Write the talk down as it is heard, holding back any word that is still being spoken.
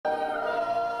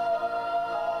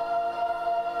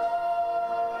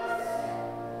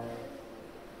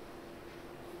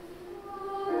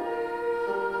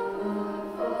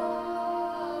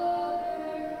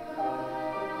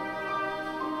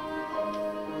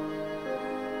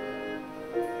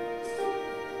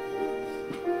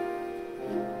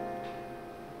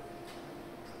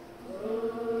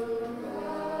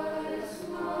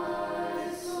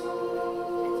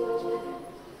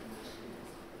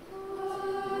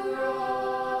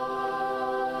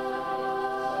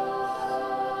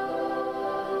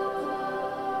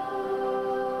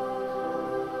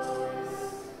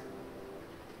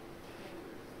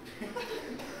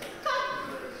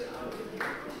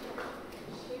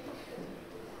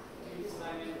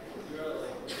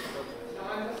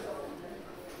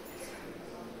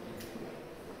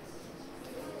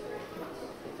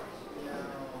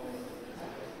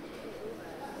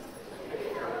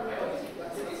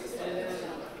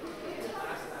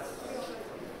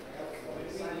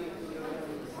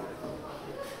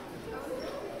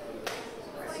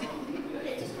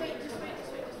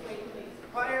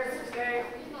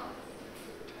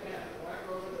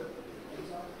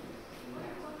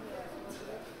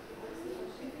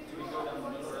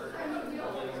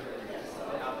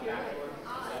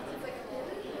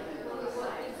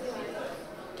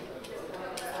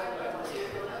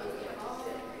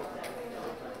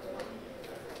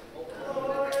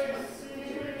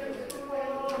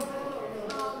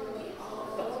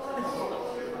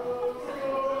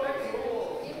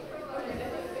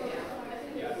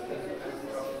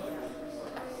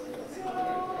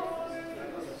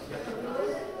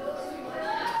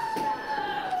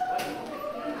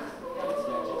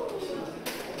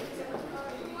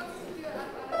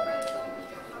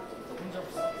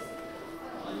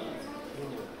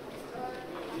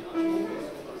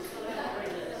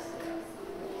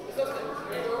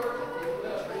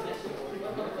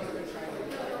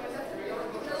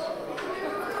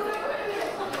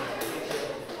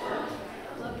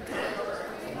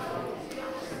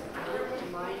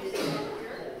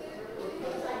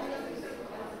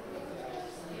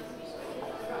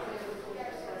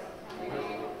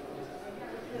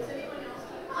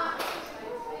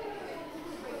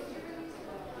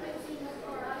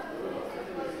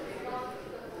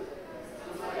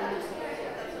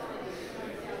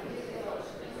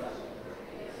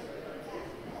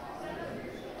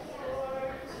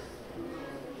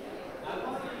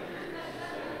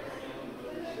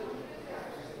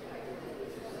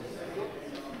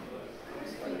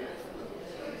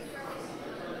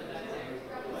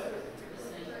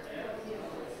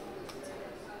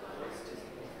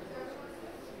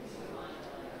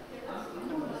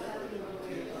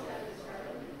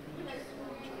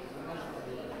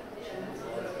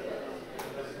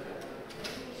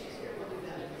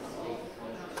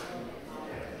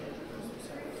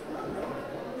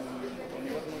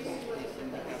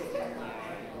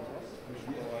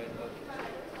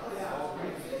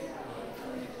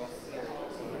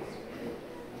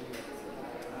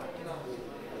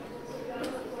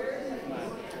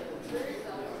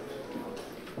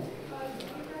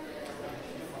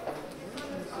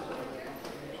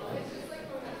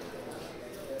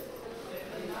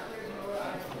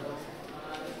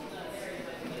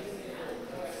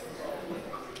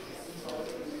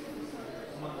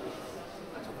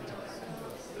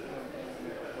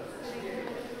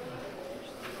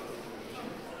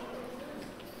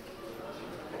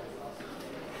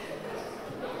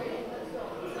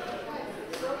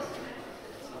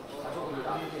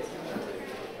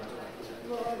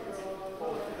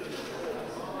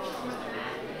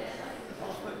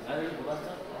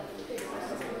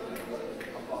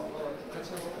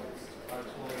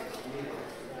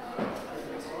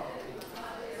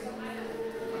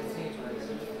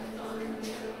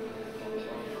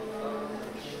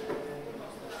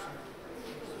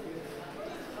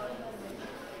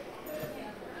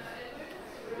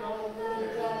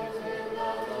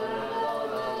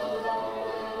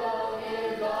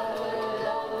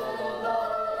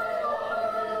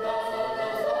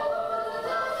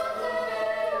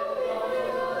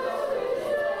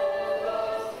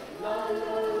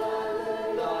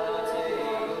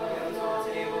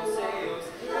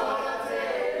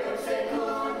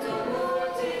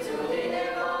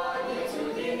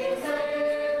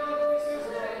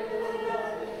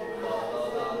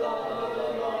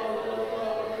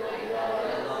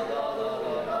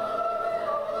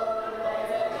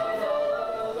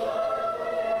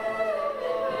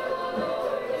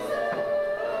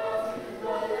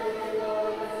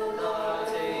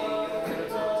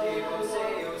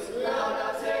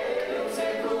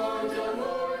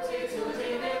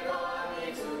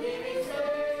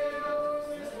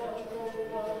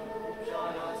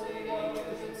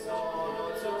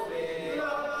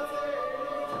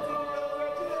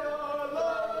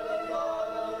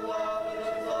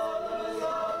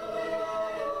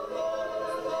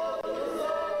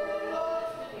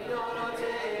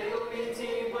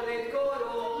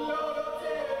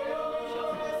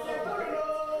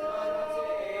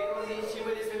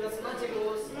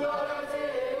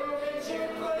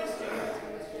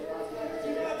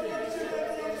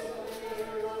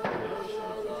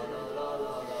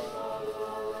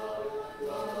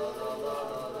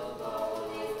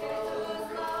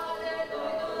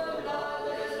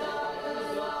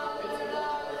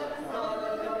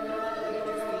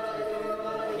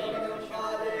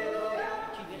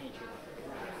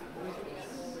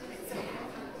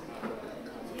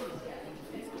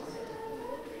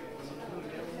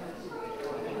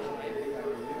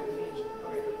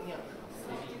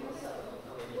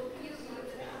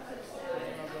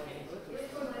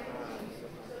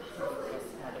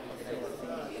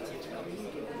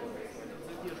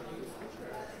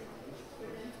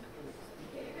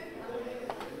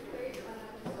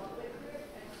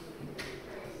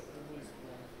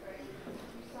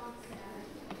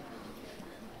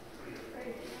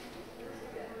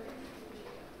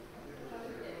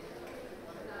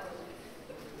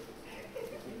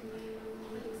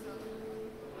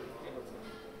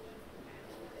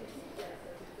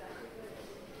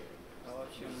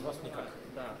С вас никак.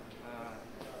 Да.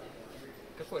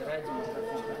 Какой радио начнем?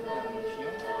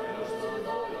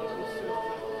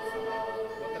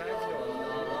 Вот радио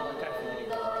на кафедре.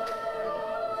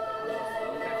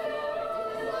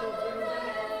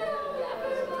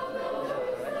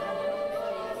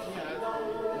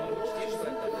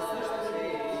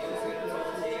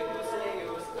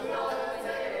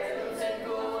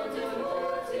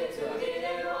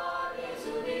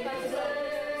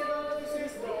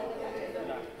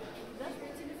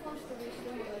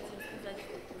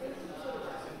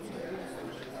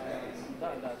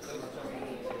 Да, да, то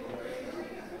есть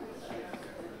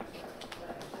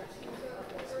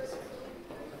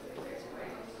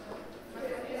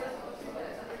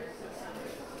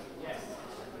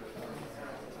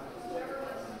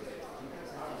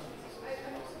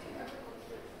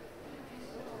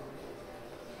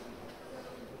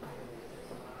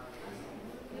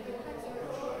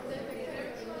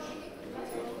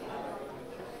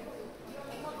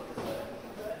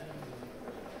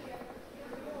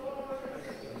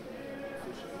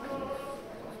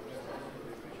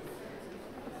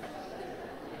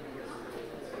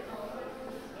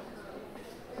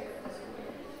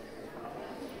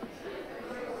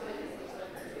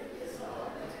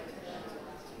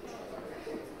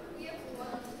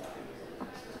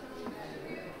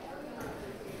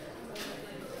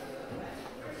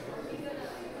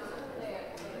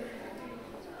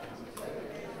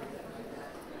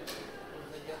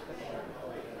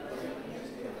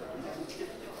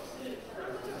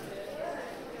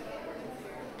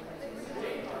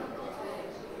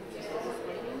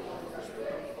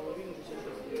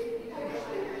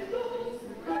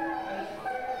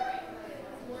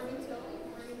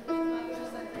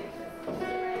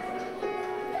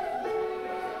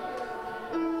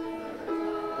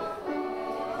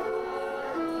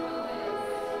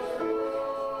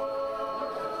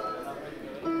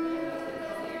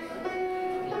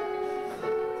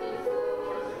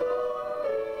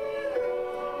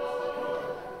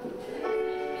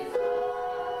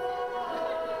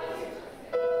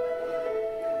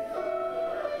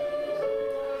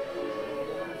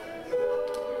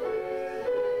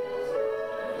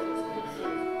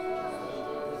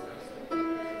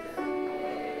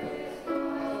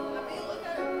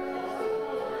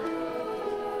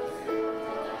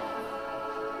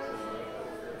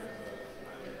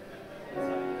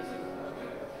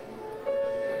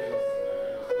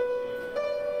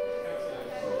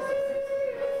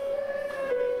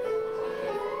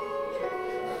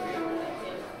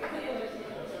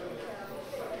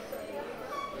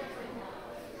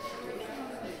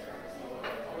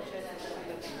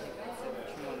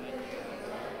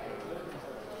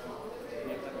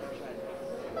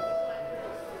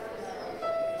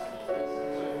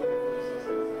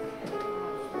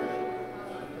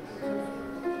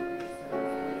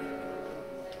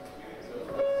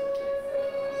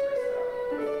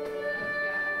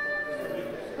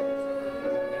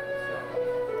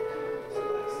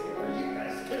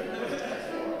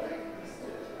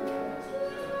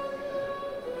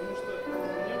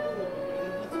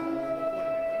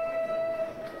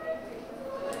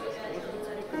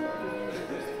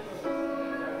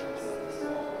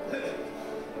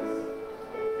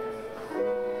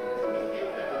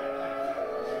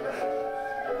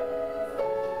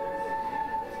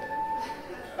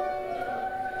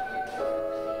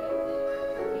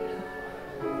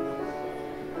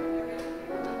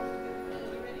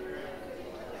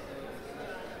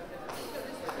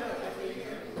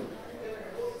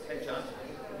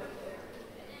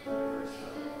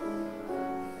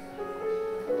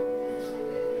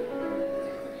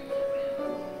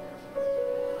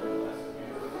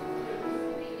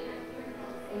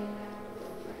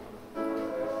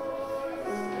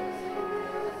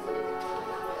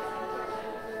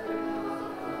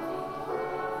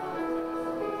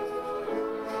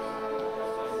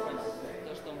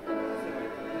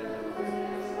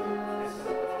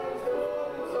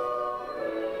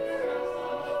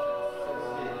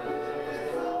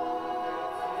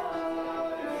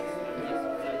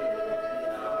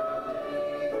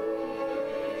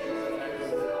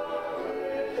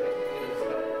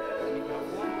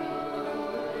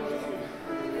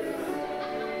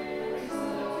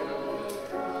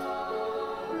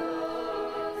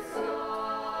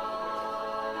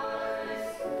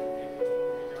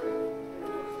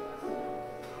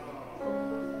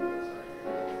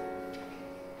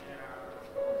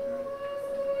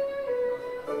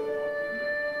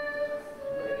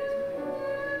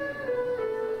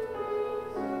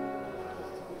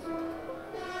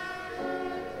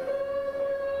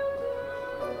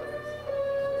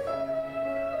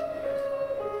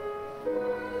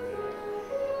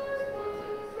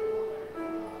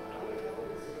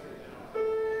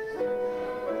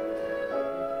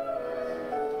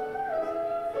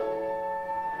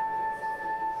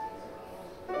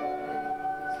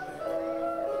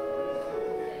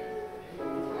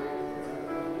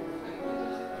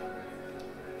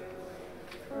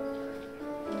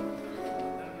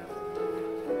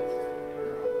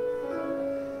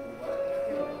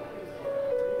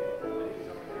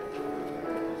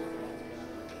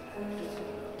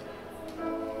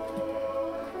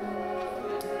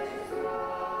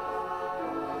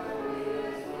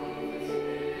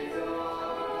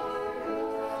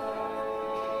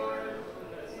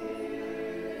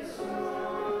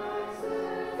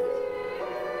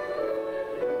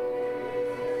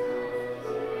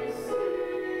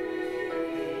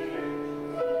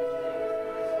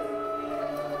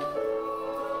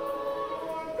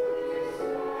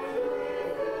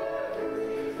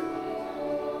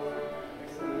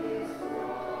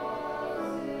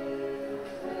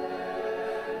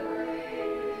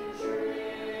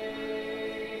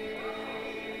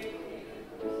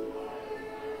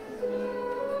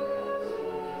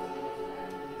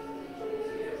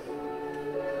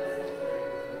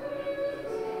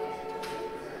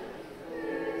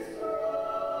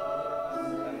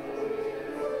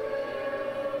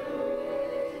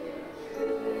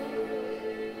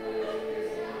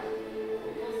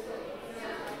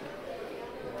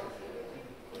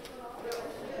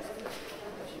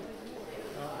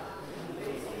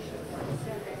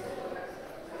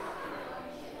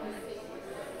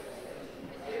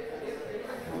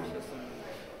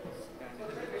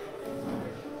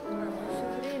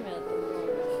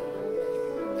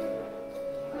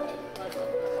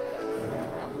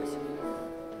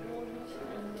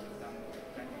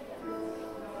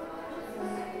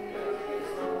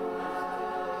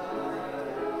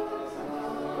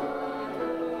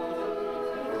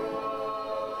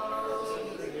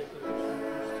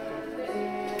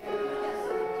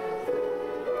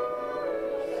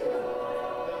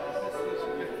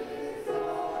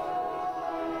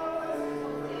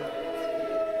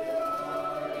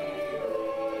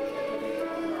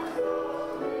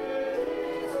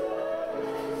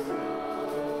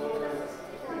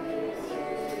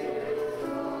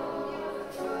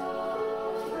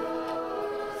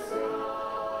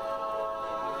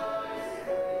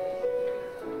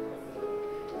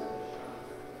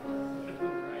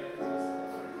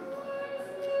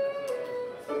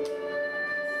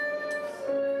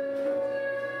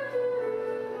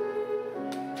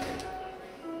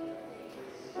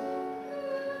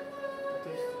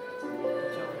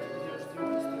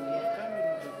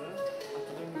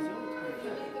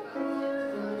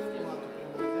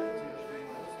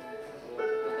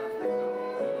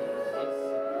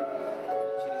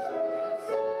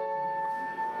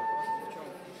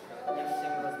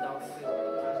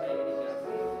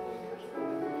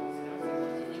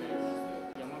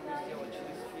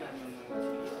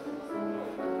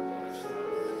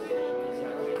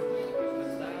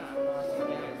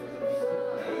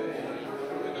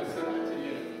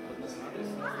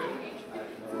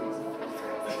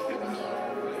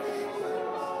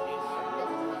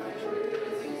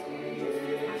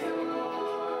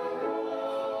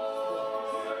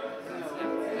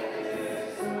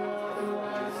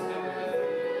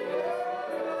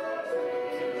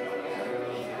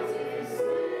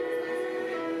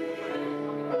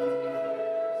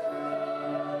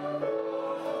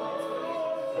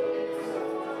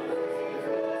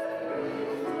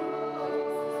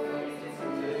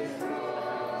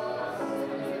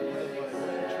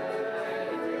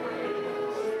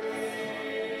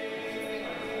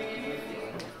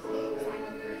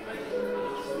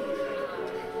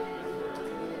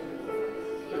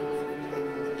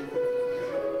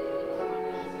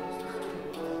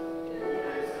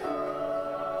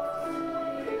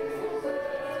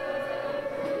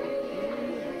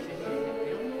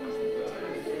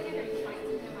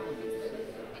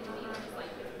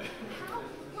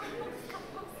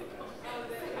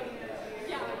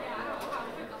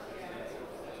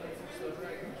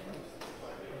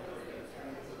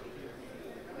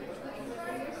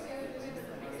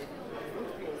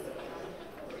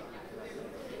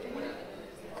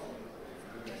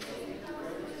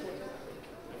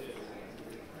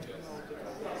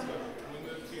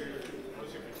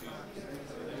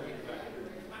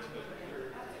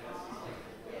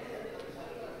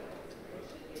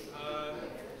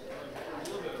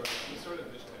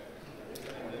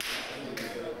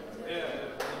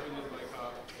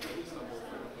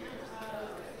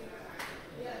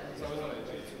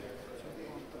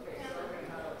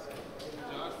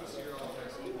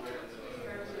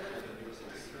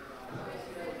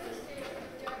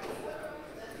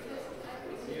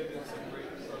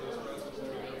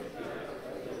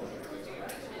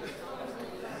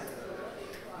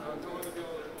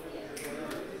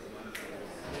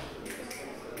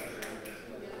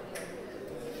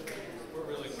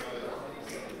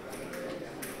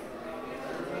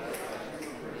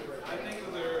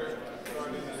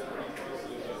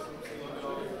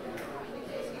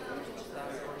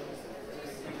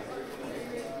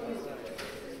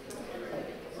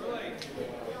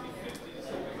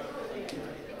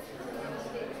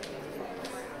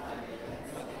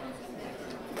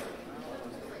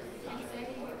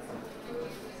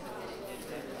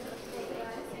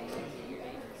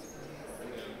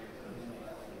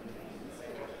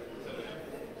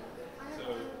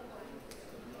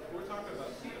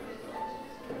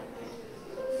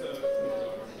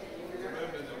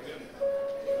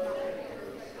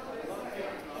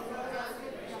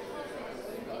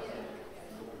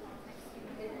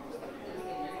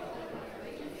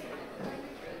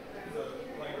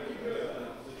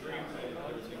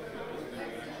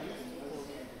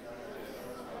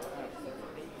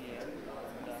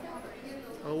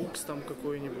Linux там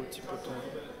какой-нибудь, типа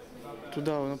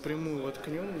туда напрямую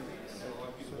воткнем.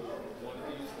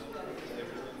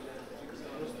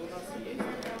 Просто у нас есть,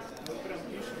 мы прям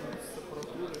пишем с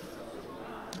аппаратуры.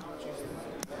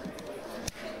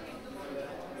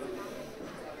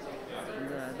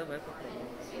 Да, давай попробуем.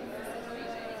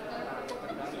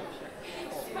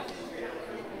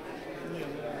 Не,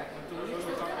 ну это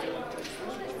уже как-то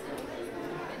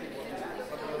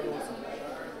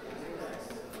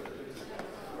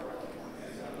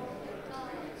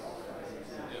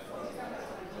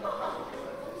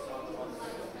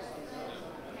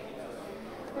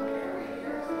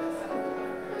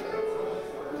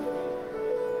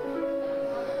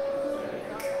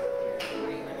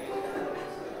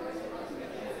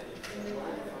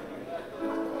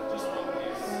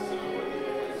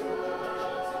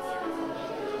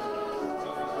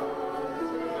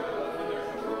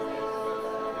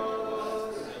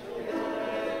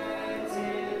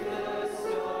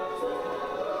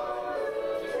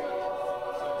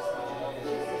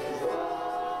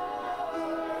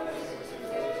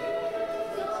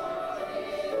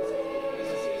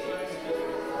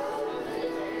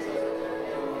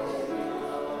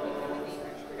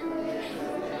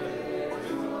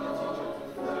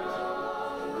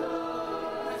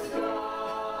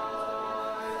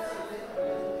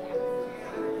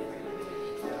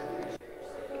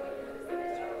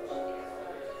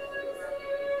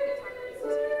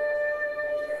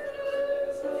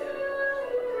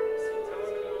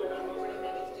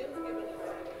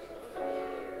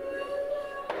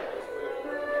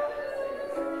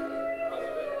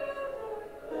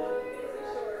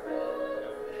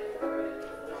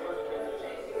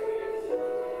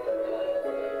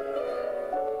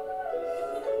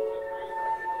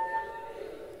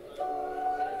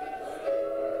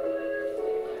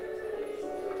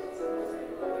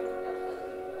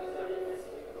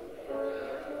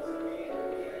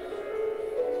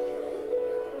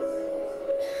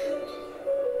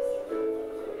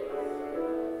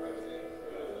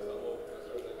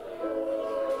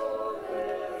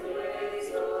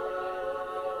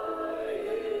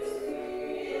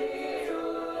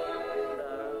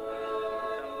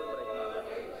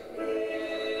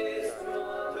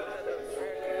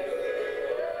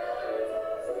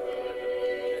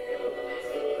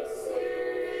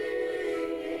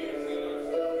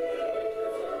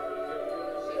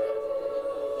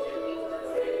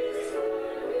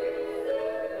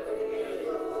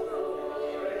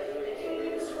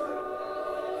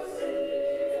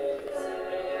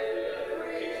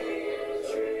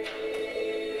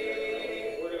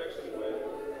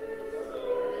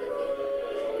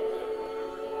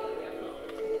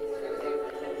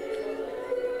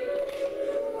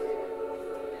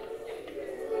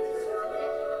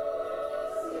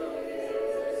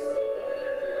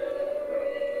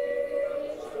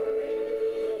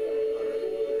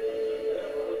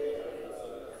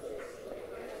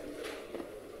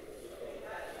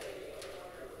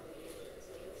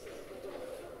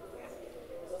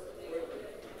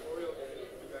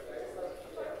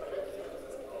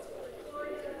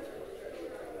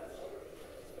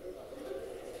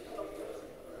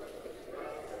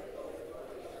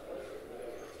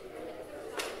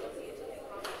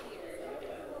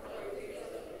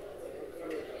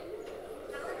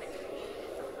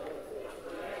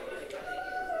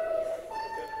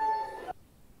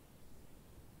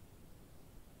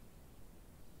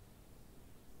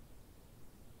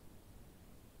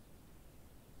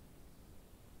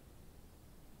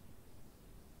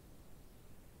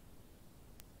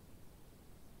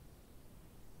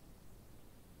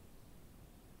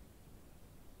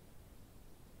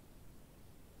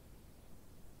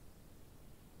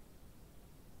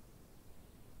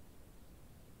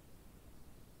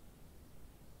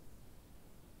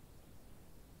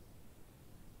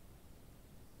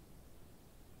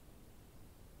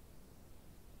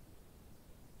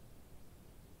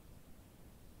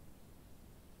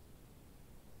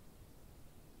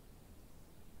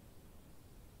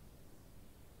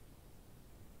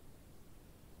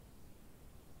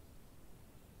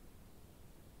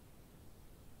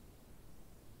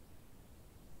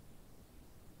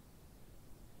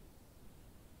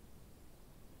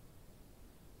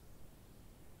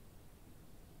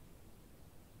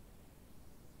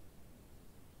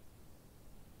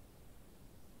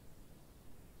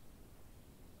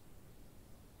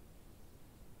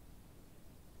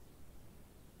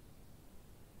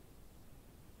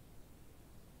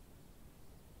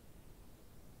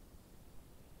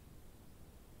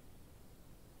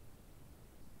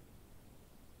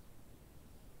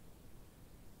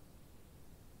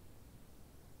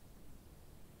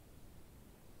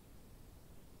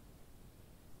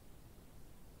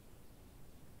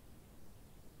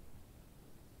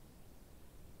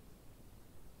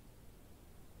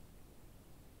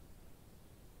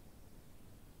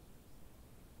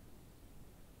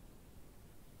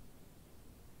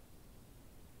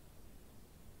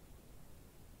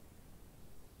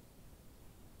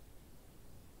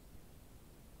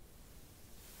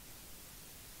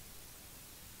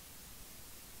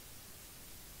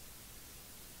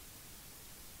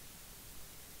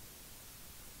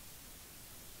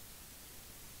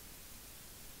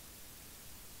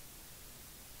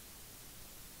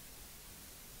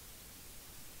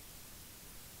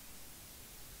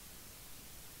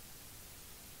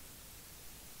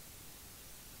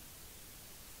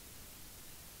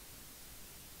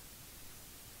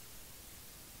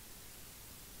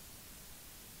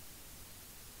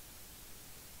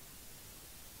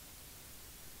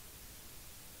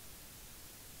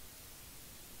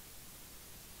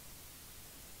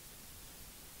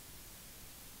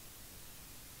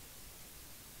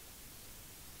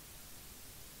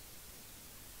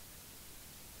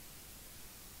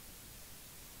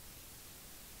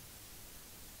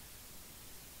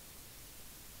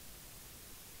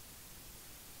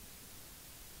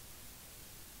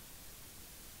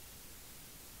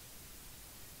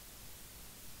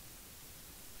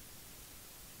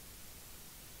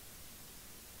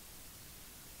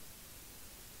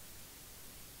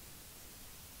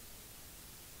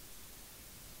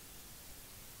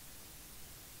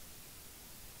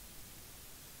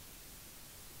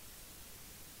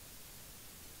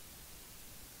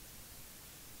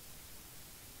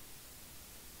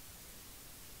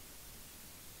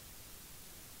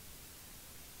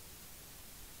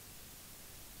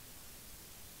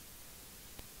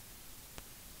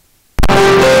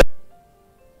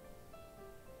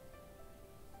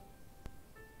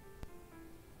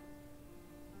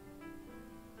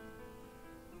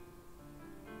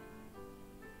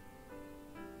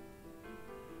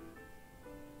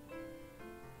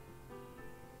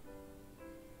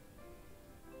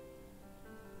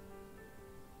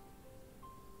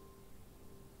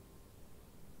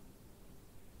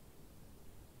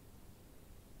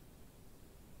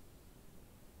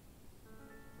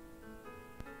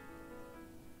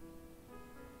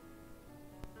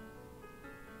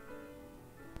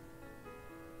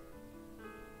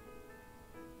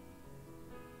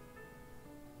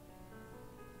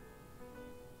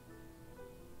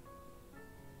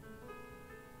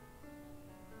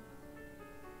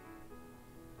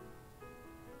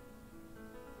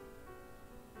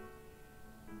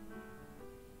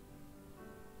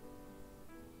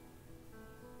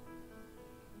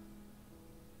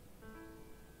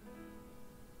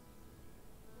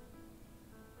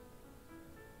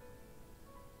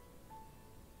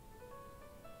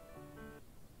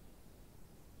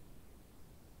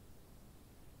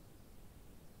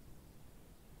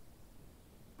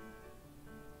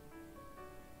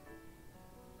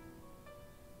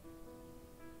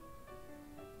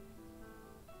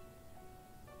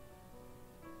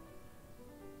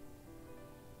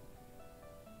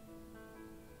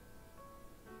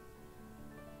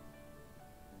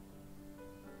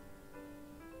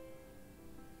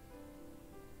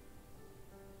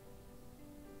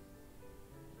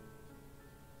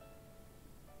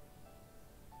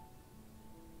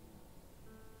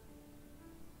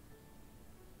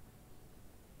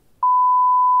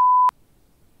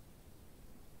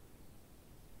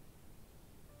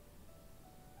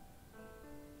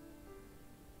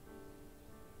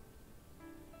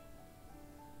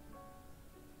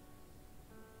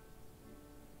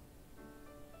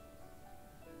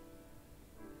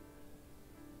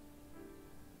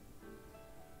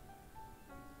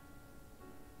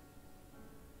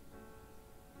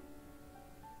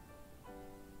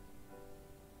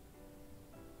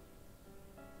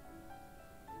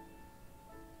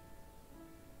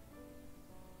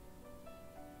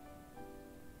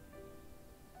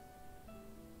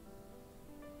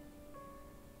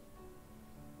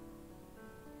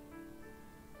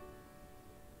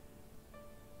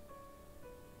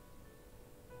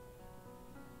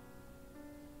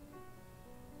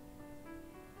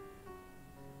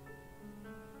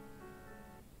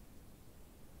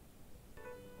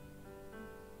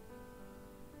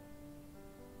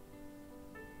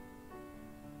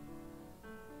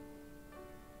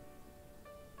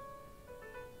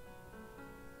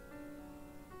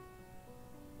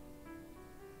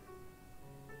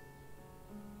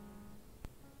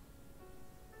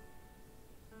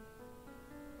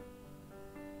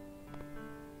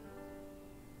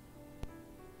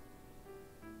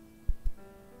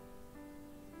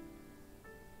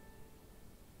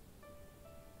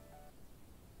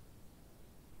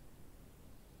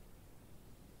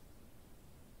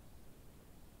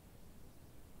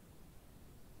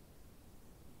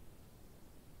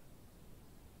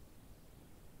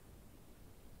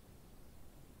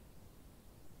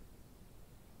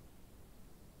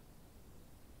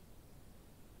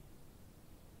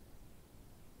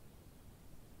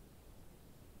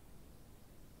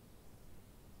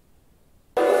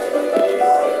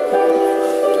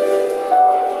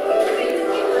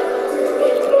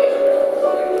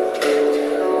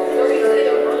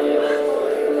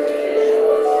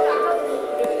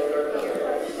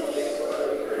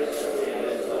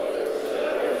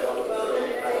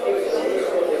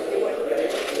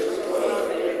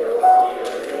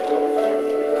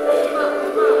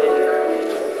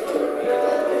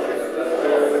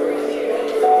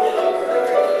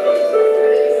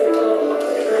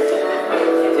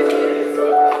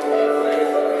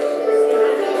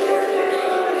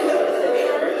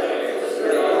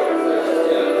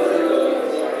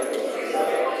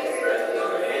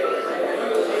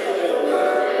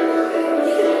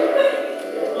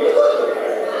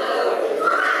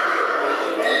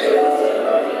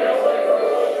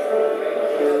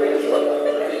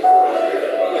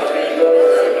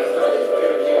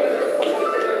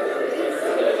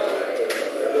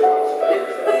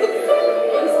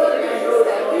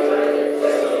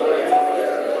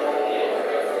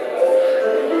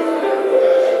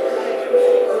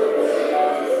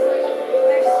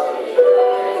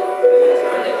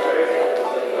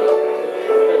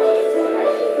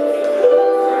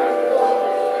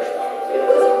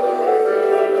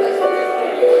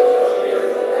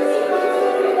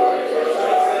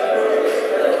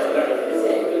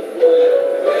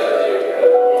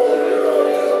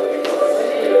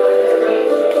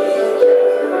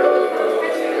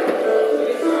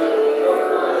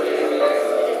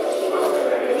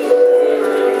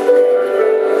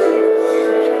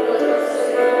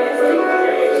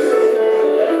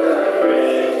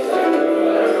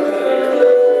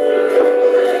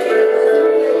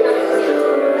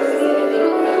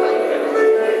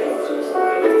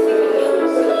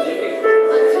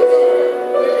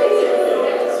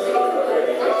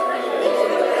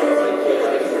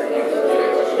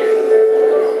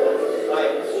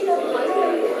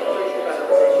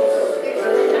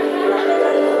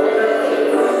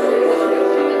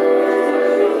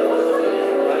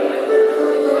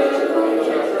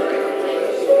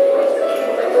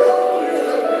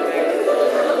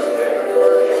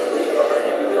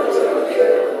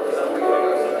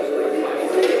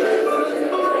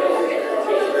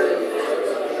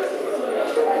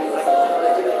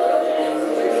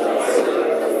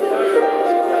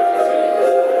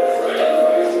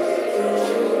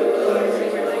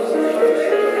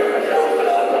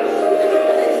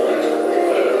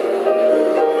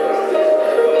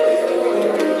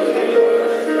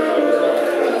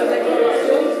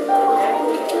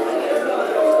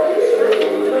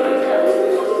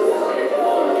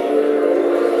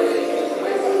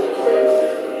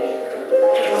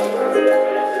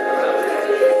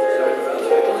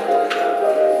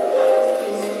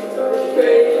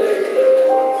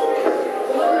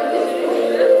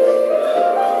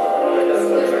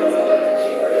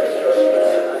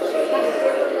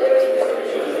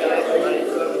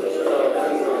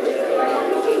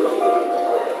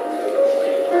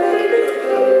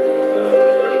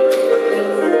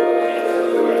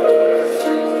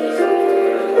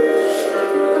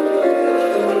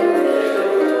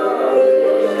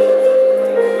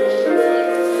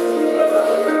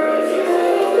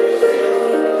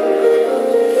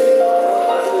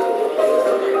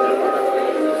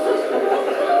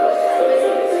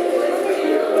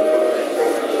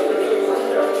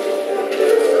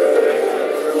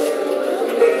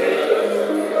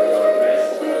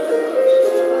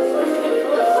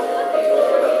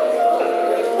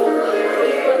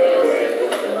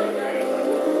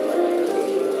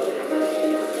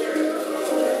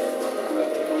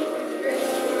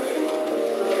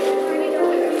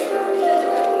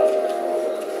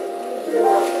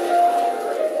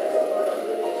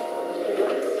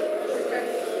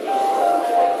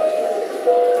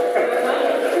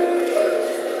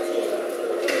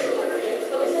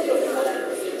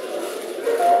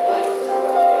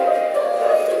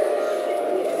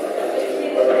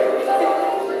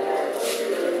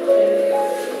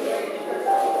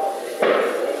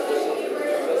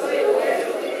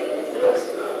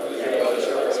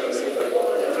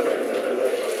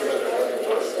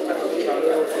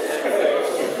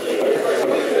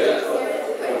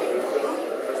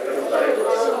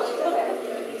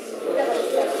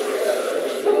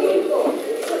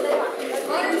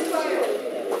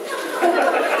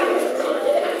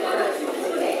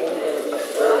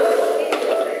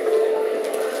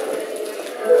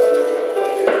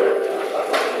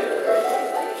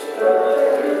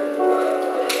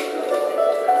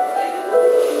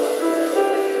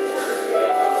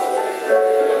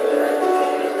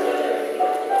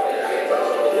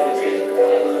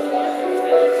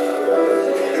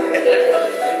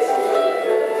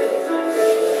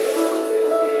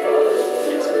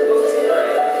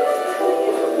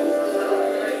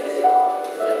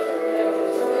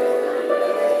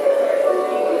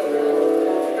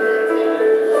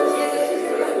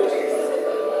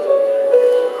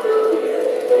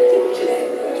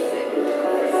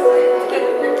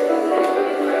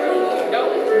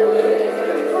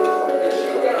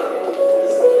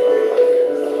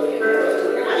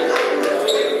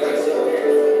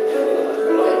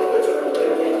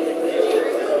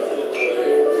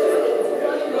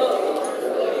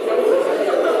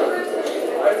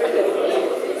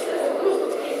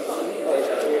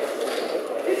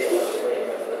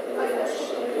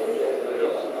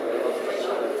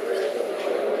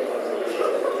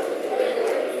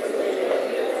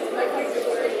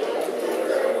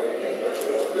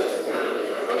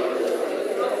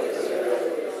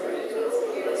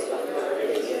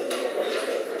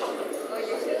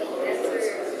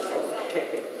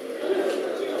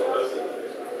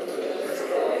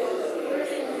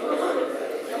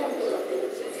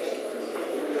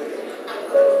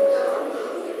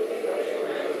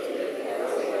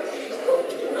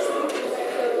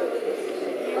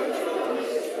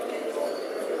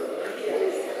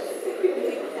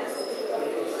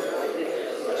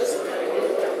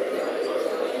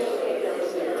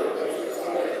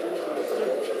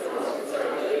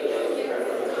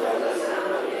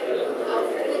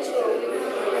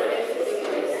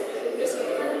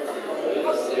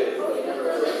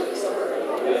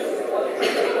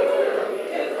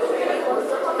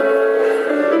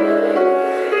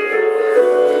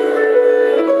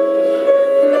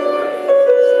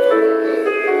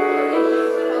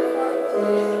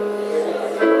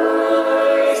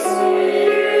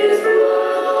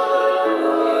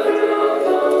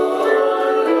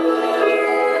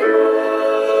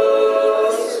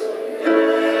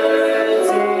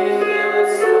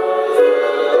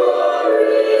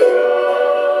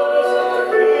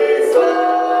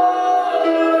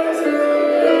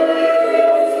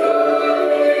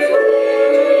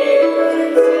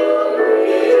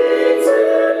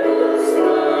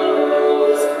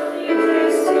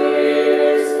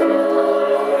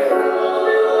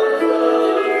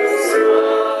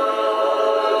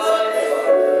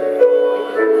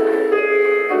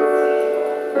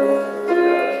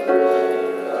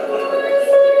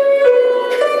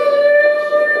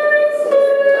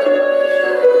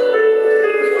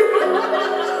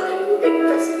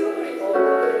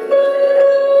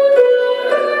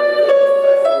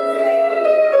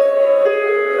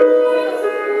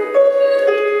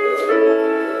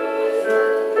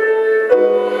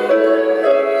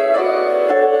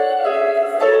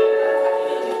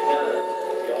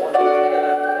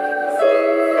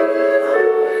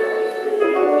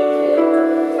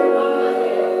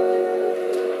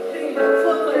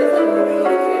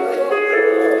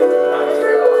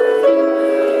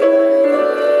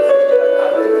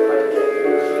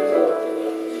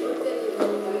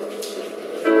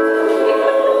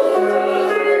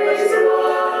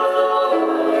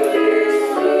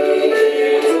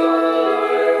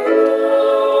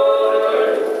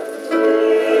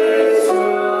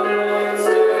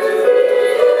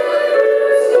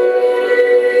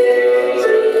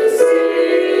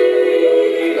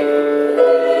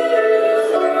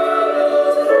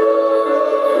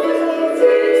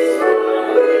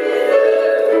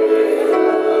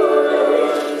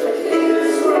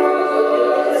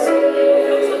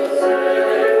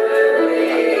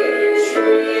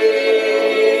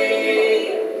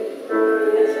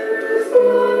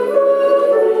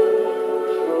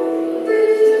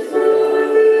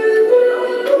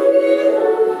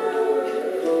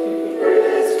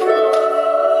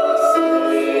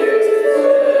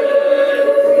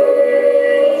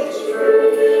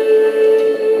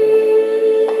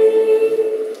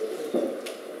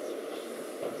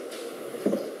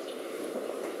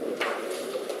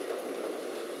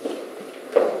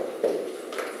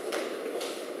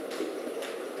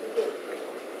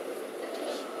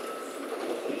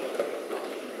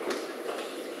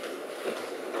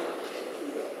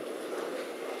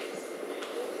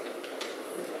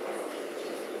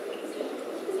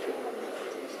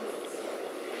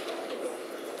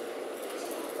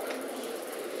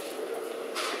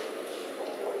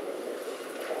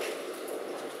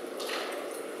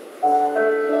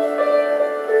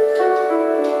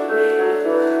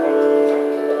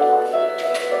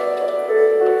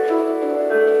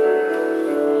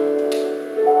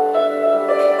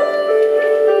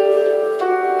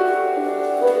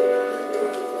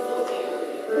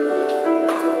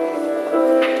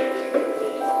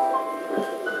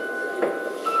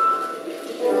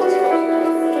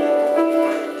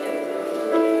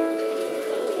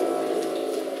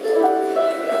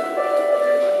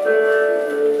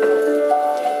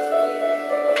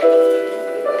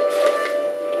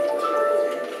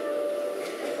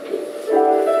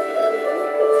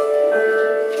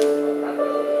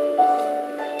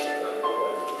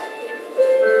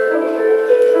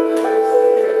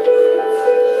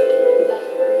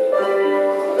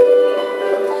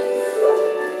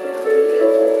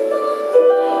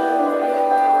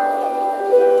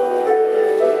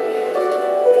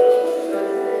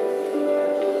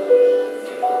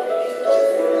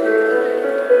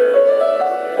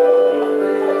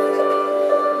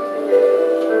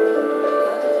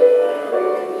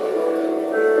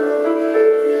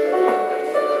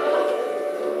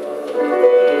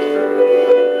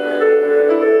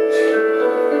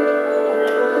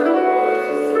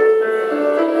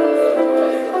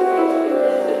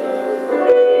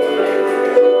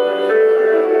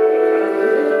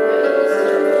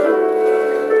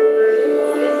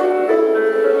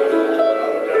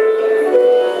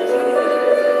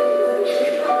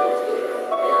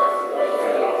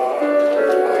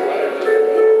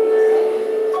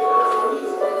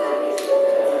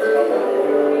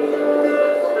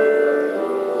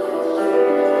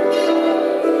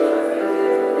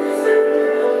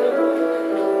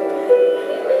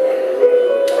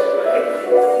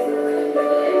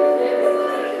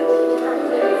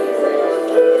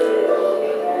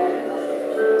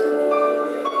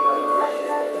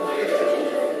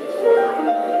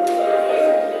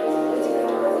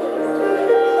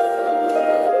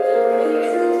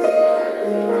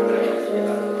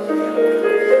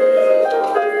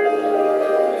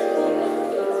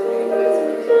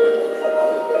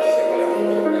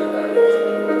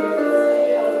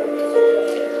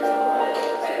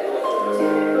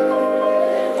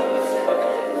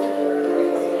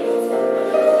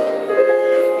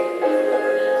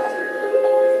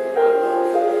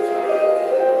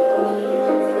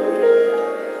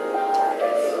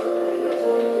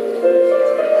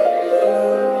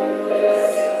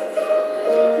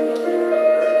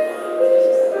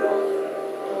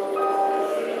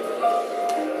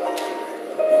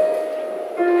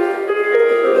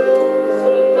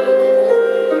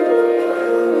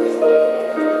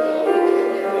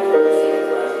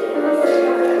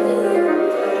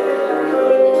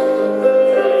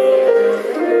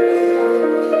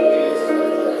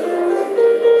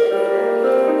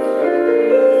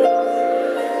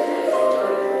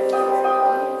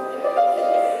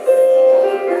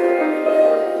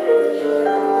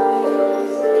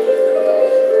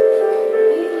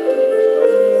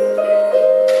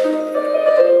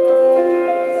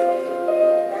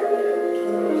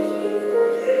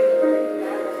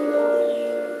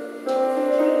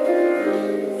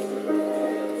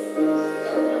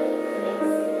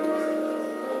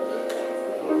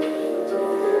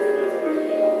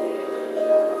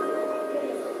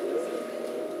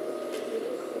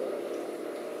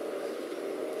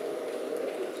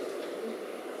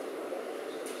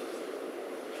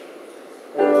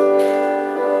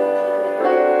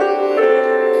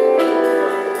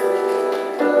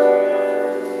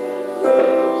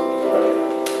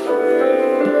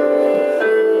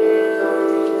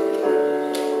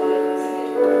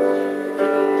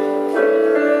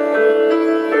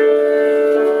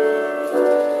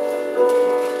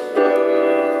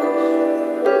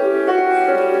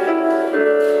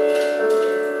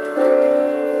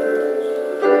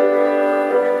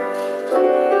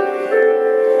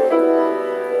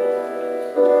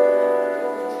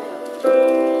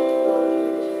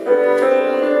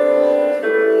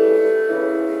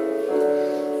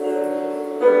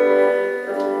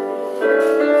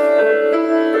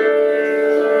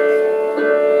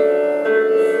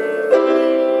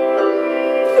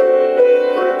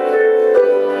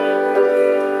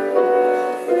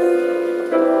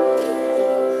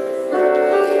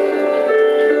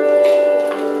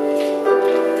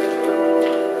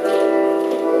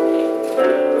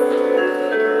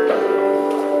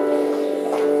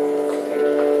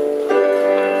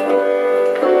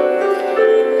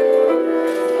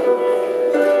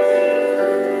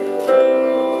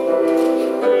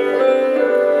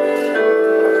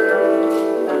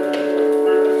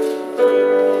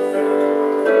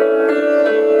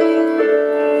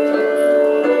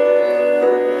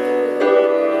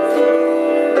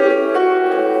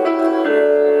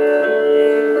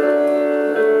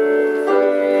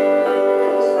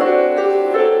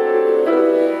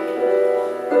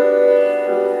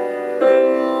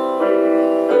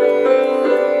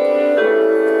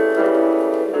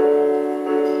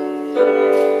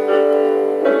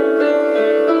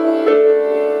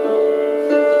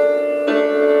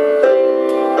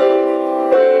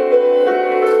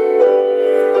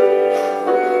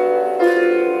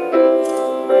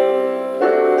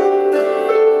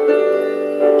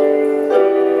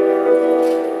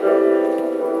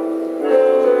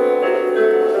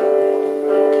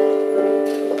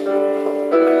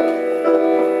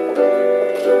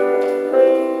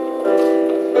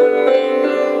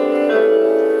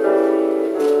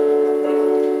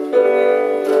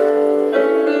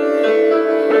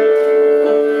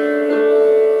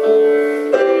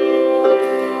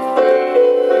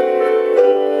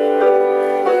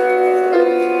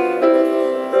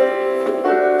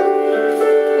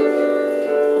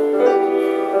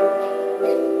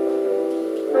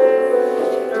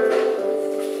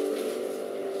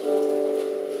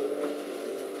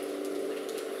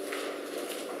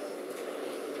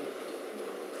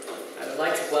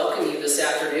welcome you this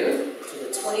afternoon to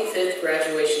the 25th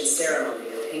graduation ceremony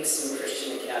of Hinkson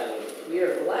Christian Academy. We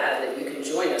are glad that you can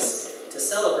join us to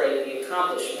celebrate the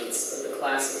accomplishments of the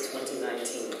class of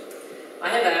 2019. I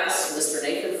have asked Mr.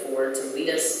 Nathan Ford to lead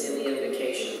us in the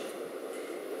invocation.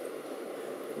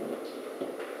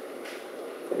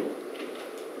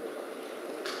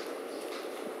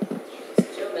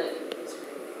 Gentlemen,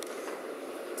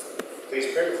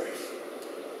 please pray with me.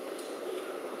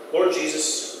 Lord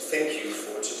Jesus, thank you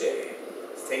for today.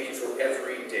 Thank you for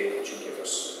every day that you give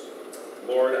us.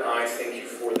 Lord, I thank you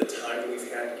for the time that we've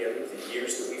had together, the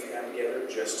years that we've had together,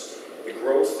 just the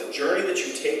growth, the journey that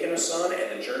you've taken us on,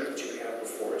 and the journey that you have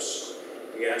before us.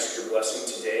 We ask your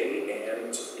blessing today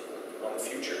and on the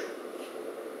future.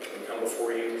 We come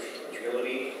before you in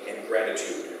humility and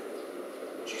gratitude.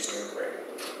 In Jesus' name we pray.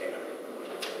 Amen.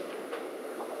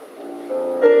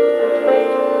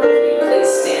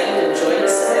 please stand and join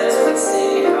us as we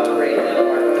sing How Great Thou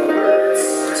Art. The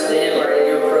words to the hymn are in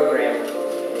your program.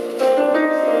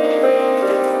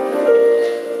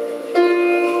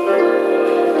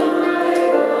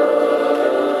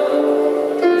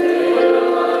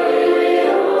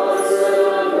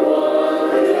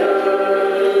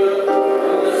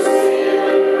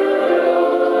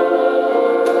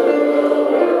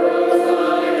 Thank you.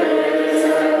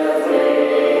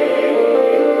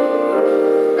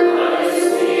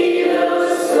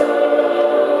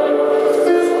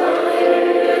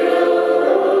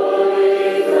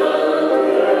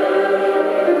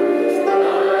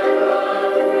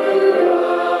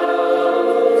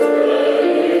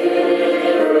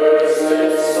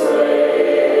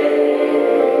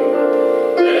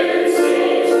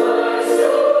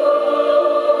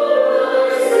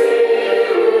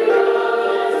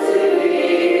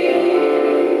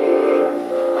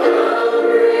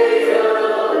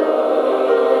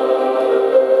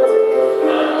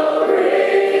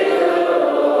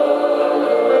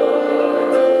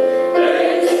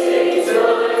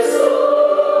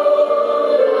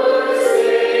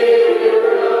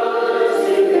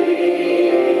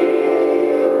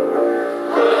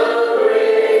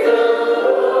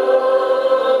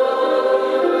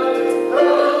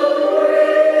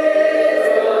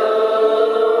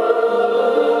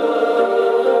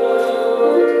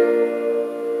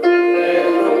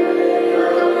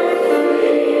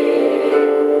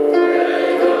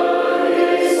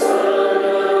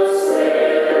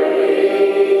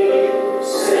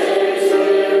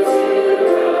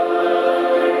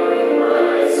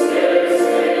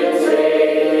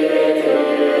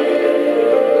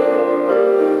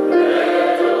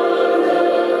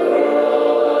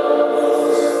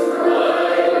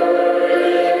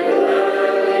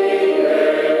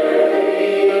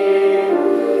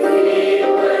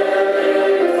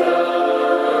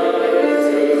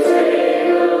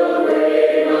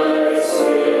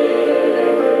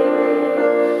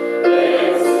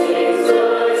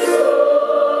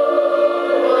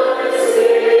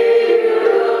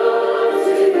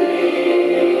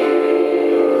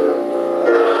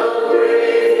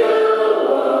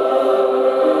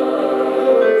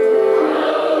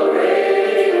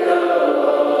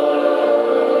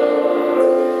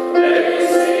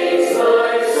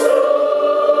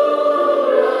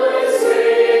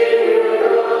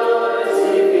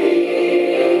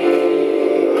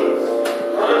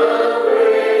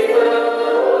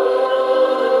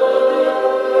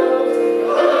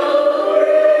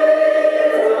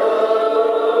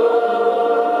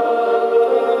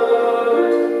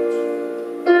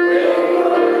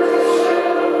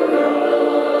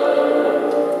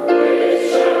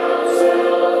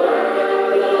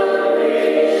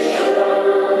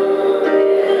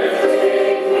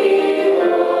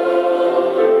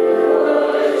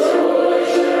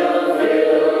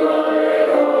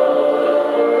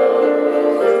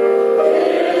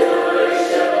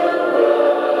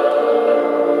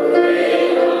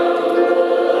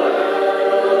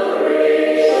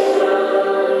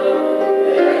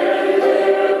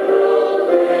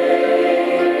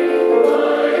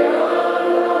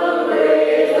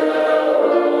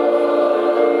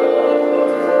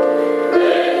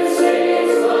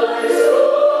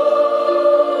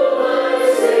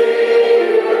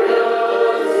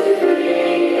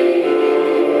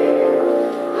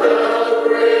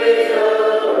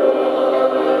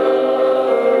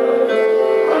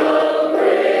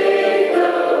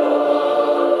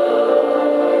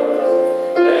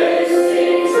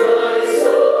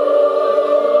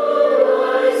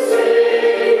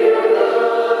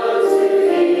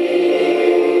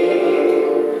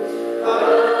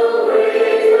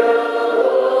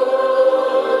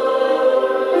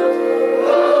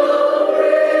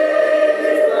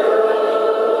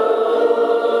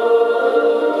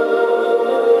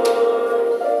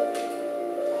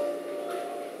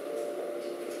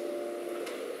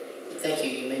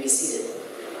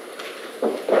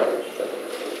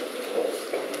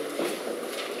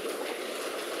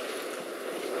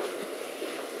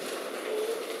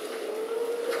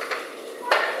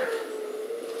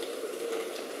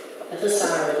 At this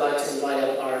time, I would like to invite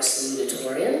up our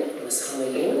salutatorian, Ms. Hana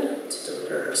Yoon, to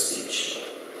deliver her speech.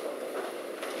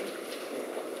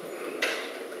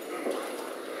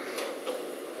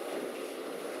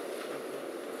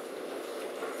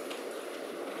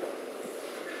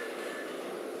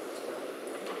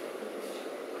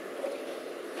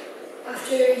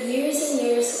 After years and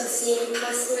years of seeing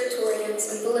past salutatorians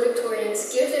and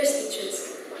valedictorians give their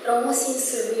speeches, it almost seems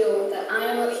surreal that I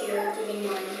am up here giving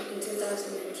mine in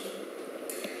 2019.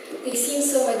 They seem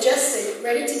so majestic,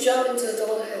 ready to jump into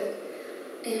adulthood,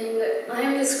 and I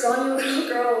am this scrawny little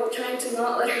girl trying to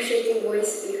not let her shaking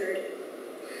voice be heard.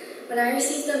 When I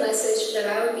received the message that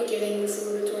I would be giving the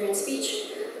salutatorian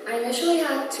speech, I initially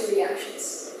had two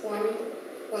reactions. One,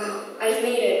 wow, I've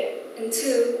made it, and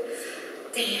two,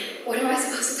 dang, what am I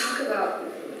supposed to talk about?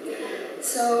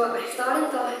 So I thought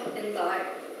and thought and thought,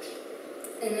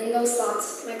 and in those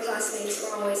thoughts, my classmates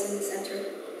were always in the center.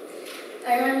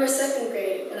 I remember second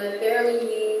grade, when I barely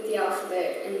knew the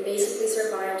alphabet and basically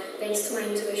survived thanks to my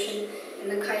intuition and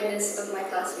the kindness of my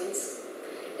classmates.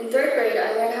 In third grade,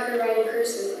 I learned how to write in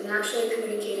cursive and actually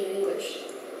communicate in English.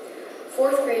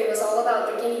 Fourth grade was all about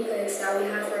the guinea pigs that we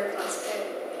had for our class pet.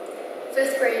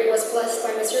 Fifth grade was blessed by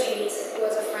Mr. Hayes, who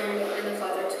was a friend and a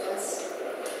father to us.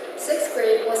 Sixth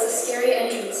grade was the scary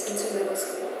entrance into middle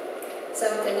school.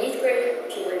 Seventh and eighth grade,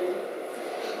 puberty.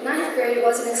 Ninth grade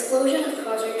was an explosion of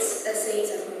projects,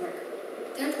 essays, and homework.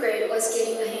 10th grade was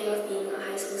getting the hang of being a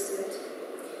high school student.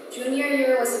 Junior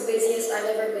year was the busiest I've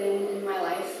ever been in my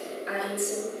life at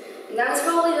Hinkson, and that is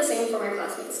probably the same for my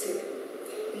classmates too.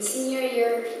 In senior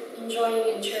year,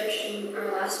 enjoying and cherishing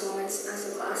our last moments as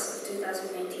the class of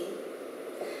 2019.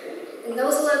 In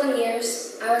those 11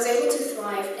 years, I was able to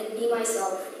thrive and be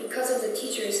myself because of the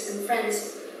teachers and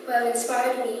friends who have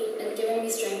inspired me and given me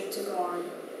strength to go on.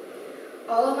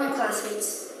 All of my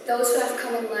classmates, those who have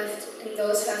come and left, and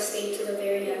those who have stayed to the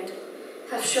very end,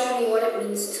 have shown me what it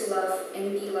means to love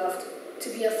and be loved, to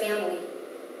be a family.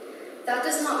 That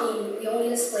does not mean we only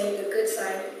display the good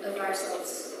side of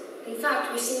ourselves. In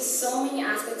fact, we've seen so many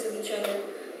aspects of each other,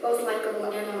 both likable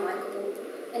and unlikable,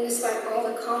 and despite all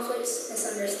the conflicts,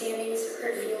 misunderstandings,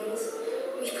 hurt feelings,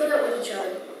 we've put up with each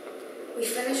other. We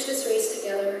finished this race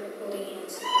together, holding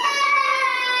hands.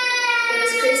 It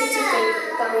is crazy to think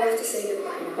that we have to say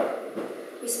goodbye now.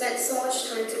 We spent so much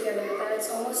time together that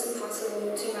it's almost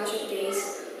impossible to imagine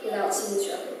days without seeing each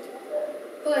other.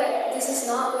 But this is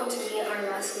not going to be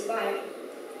our last goodbye.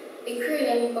 In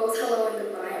Korean, both hello and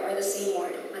goodbye are the same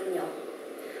word, 안녕.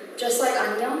 Just like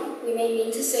안녕, we may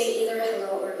mean to say either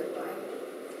hello or goodbye.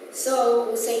 So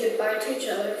we'll say goodbye to each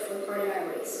other for parting our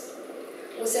ways.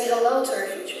 We'll say hello to our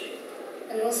future.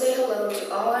 And we'll say hello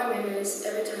to all our memories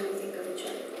every time we think of each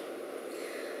other.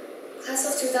 Class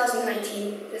of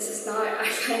 2019, this is not our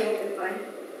final goodbye.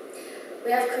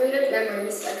 We have created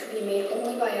memories that could be made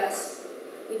only by us.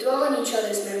 We dwell on each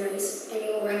other's memories, and we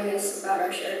will reminisce about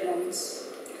our shared moments.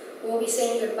 We will be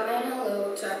saying goodbye and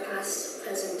hello to our past,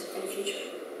 present, and future.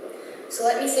 So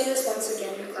let me say this once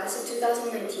again, class of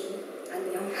 2019,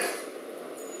 안녕.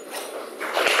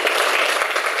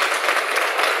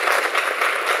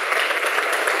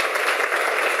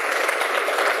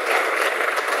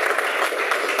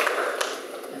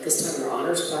 At this time, our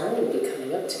honors choir will be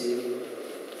coming up to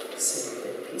sing a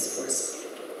bit of piece for us.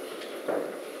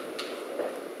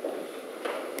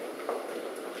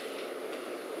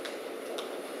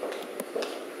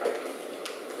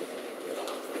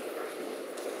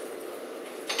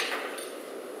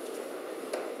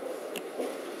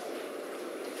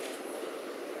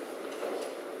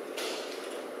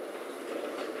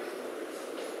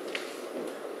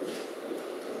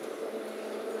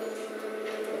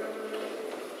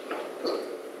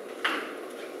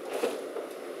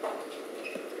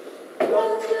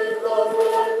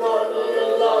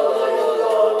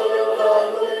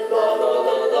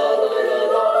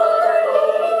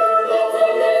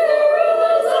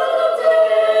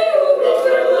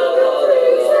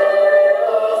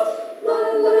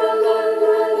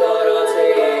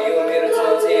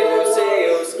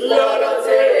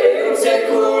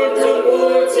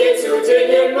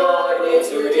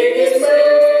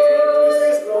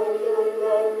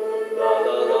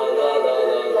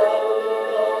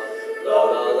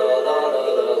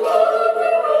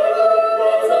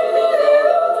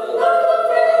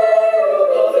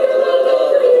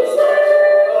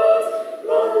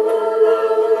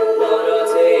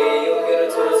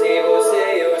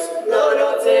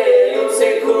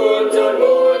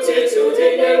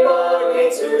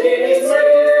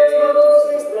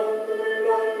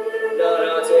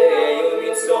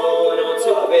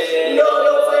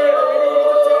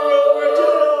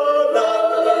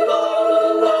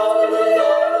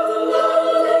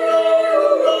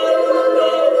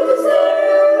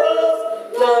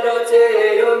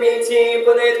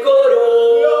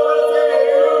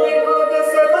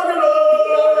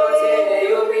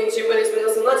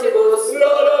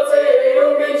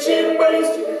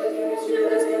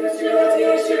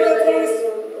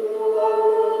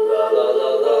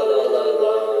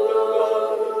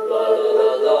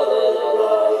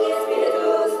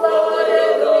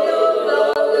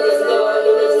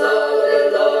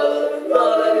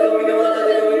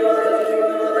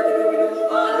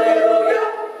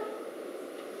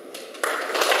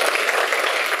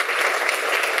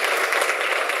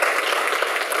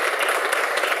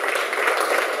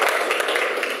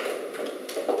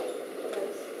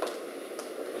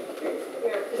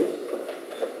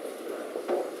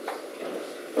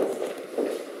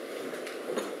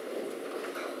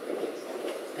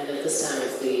 at this time,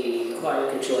 if the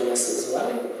choir could join us as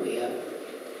well, we have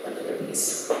another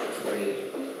piece for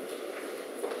you.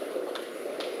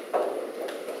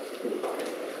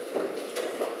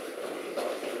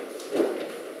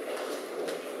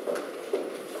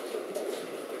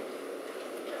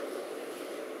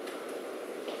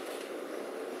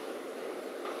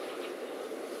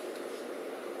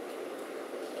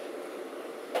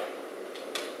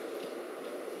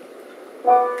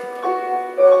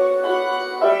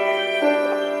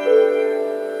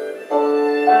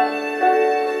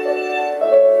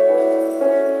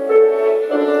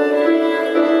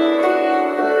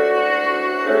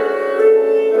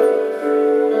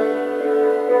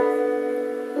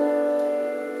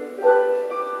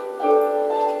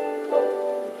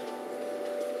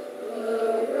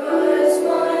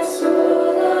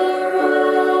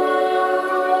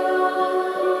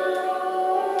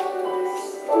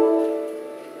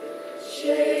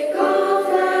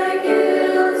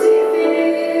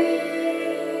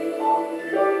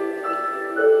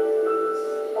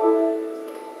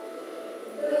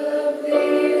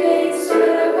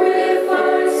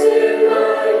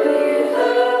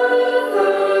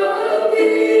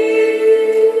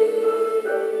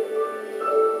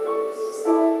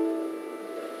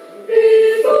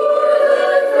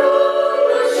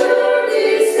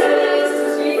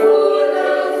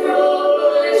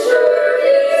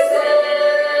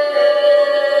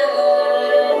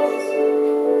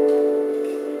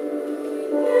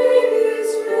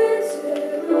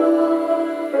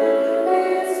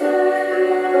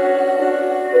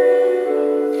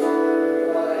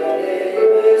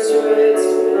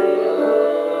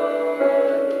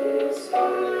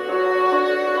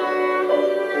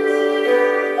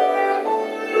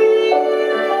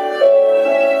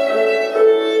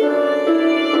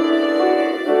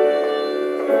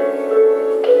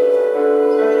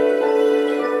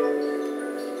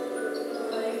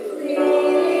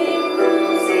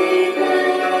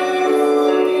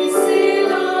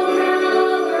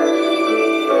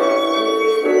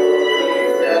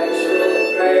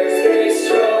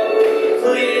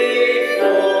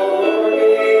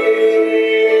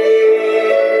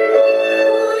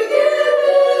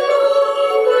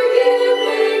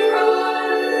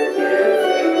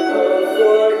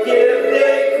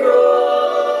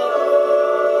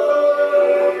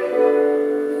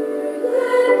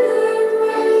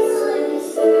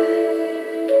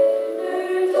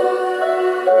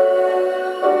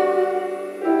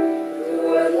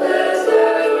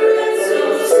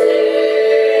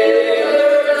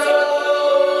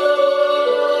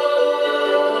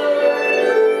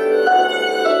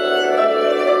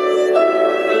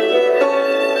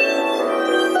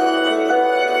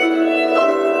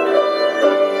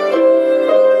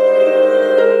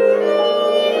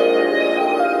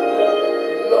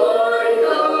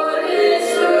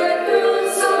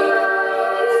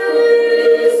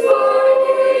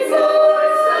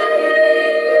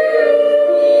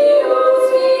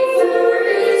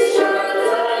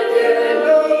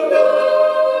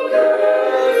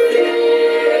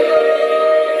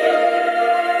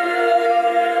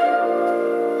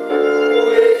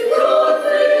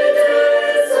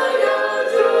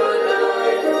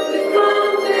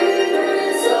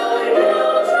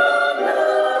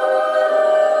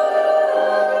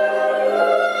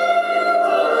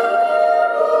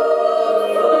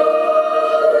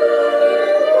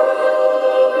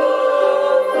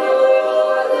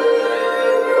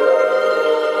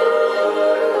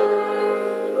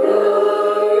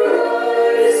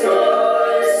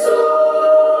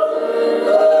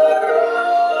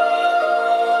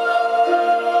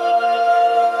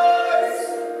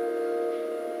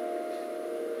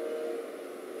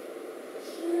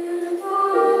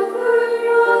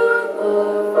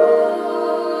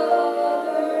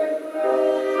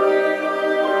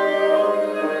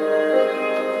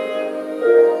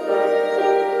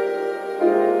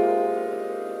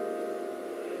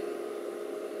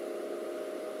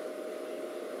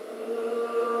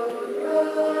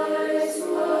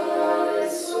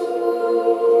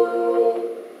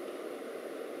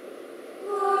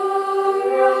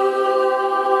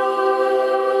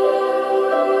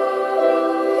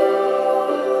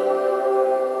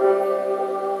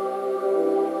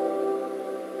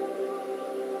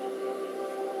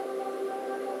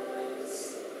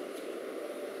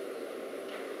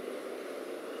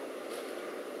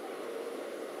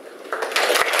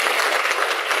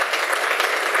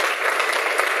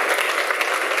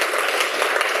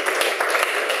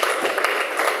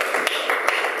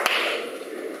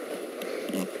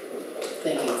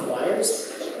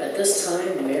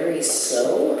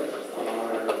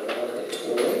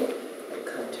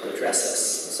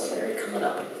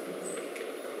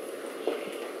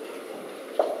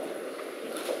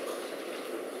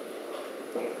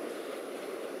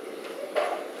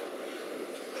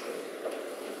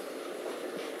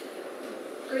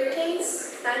 Greetings,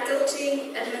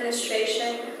 faculty,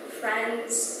 administration,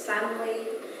 friends, family,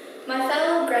 my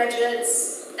fellow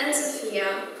graduates, and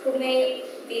Sophia, who may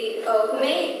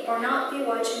or not be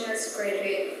watching us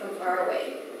graduate from far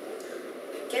away.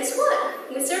 Guess what?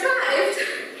 We survived!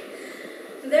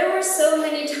 There were so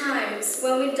many times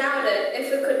when we doubted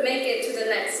if we could make it to the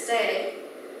next day.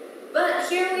 But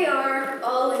here we are,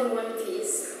 all in one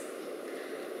piece.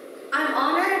 I'm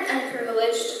honored and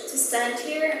privileged to stand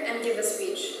here and give a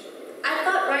speech. I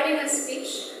thought writing a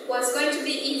speech was going to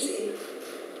be easy,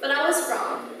 but I was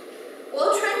wrong.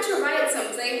 While trying to write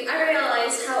something, I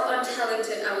realized how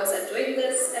untalented I was at doing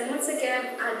this, and once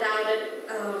again, I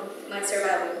doubted my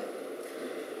survival.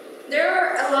 There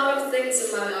are a lot of things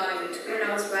in my mind when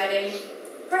I was writing,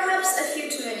 perhaps a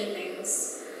few too many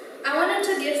things. I wanted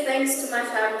to give thanks to my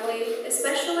family,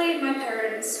 especially my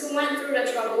parents, who went through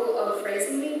the trouble of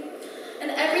raising me, and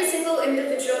every single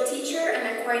individual teacher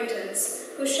and acquaintance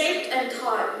who shaped and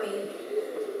taught me.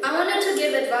 I wanted to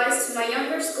give advice to my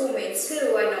younger schoolmates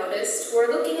who, I noticed, were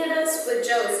looking at us with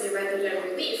jealousy rather than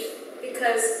relief,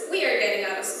 because we are getting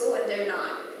out of school and they're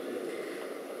not.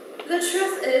 The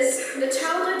truth is, the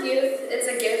childhood youth is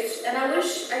a gift, and I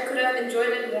wish I could have enjoyed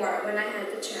it more when I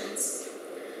had the chance.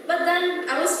 But then,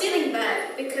 I was feeling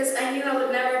bad, because I knew I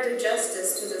would never do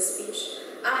justice to the speech.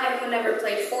 I, who never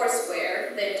played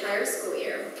foursquare the entire school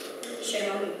year.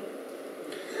 Shame on me.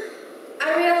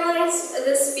 I realized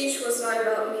this speech was not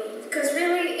about me, because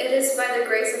really it is by the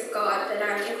grace of God that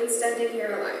I'm even standing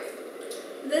here alive.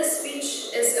 This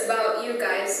speech is about you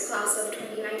guys, class of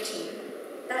 2019.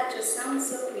 That just sounds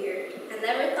so weird. I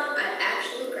never thought I'd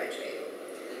actually graduate.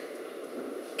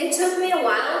 It took me a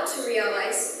while to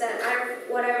realize that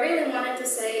what I really wanted to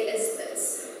say is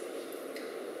this.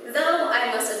 Though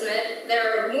I must admit,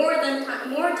 there are more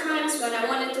times when I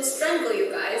wanted to strangle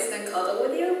you guys than cuddle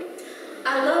with you.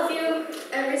 I love you,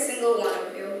 every single one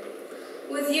of you.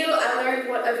 With you, I learned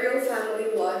what a real family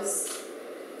was.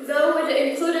 Though it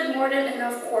included more than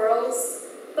enough quarrels,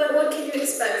 but what can you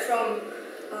expect from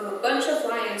a bunch of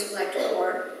lions who like to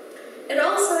roar? It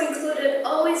also included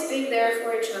always being there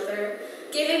for each other,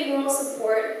 giving moral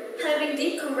support, having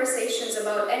deep conversations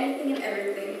about anything and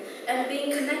everything, and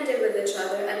being connected with each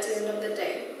other at the end of the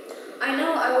day. I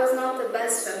know I was not the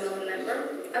best family member.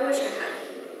 I wish I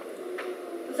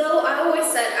had. Though I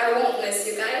always said I won't miss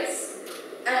you guys,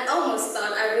 and I almost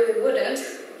thought I really wouldn't,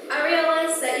 I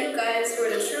realized that you guys were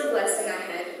the true blessing I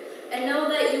had, and know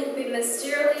that you will be missed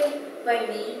dearly by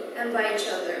me and by each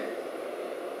other.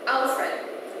 Alfred,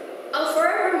 I'll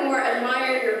forevermore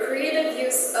admire your creative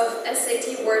use of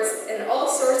SAT words in all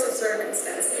sorts of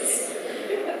circumstances.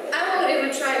 I won't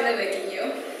even try mimicking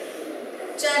you.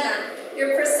 Jenna,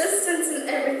 your persistence in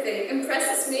everything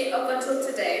impresses me up until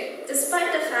today,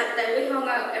 despite the fact that we hung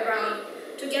out around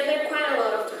together quite a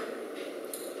lot of time.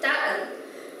 Datan,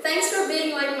 thanks for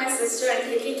being like my sister and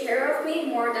taking care of me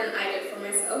more than I did for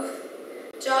myself.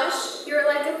 Josh, you're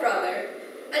like a brother.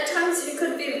 At times you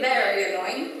could be very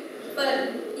annoying,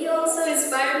 but you also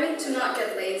inspire me to not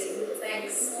get lazy.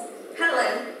 Thanks.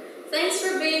 Helen, thanks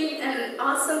for being an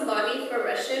awesome buddy for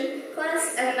Russian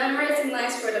class and memorizing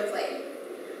lines for the play.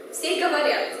 Все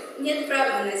говорят, нет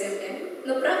правды на земле,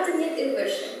 но правды нет и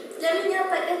выше. Для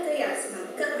меня-то это ясно,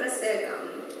 как простая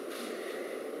гамма.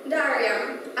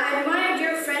 Daria, I admired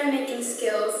your friend-making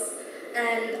skills,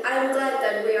 and I'm glad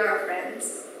that we are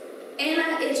friends.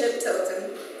 Anna Egypt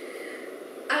Totem,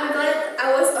 I'm glad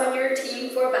I was on your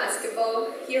team for basketball.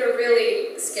 You're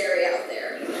really scary out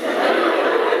there.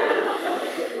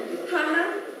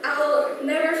 Hannah, I'll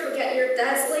never forget your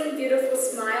dazzling, beautiful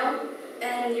smile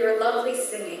and your lovely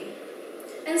singing.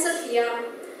 And Sophia,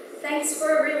 thanks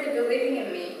for really believing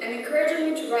in me and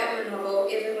encouraging me to write my novel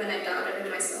even when I doubted in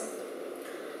myself.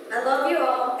 I love you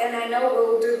all, and I know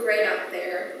we'll do great out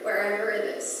there, wherever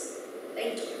it is.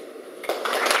 Thank you.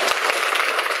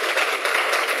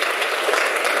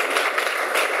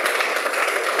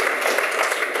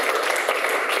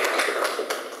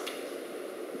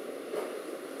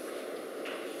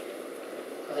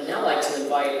 I'd now like to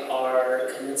invite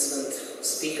our commencement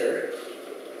speaker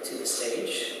to the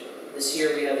stage. This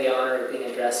year we have the honor of being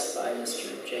addressed by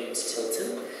Mr. James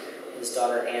Tilton. His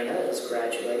daughter Anna is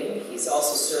graduating. He's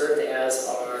also served as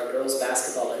our girls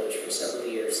basketball coach for several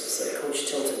years. So Coach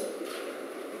Tilton.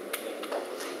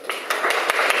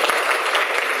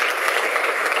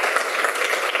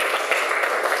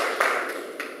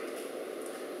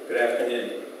 Good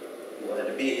afternoon. Glad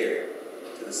to be here.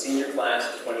 To the senior class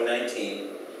of 2019,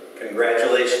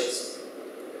 congratulations.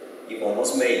 You've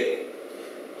almost made it.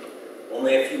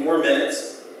 Only a few more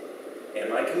minutes, and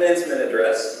my commencement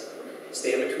address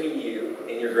stay between you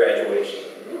and your graduation.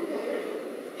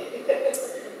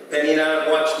 Penny and I have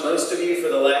watched most of you for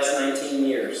the last 19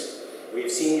 years.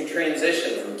 We've seen you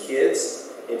transition from kids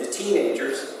into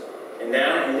teenagers, and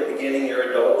now in the beginning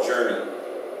your adult journey.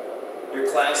 Your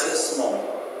class is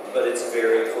small, but it's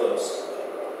very close.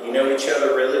 You know each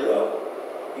other really well.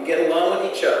 You get along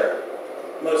with each other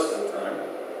most of the time.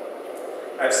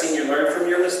 I've seen you learn from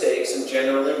your mistakes and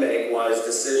generally make wise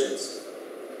decisions.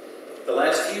 The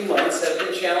last few months have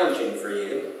been challenging for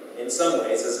you, in some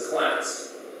ways, as a class.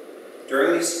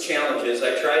 During these challenges,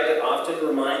 I tried to often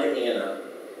remind Anna,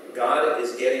 God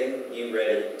is getting you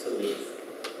ready to leave.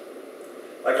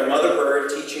 Like a mother bird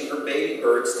teaching her baby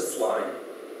birds to fly,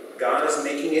 God is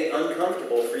making it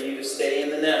uncomfortable for you to stay in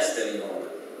the nest any longer.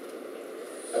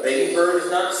 A baby bird is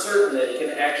not certain that it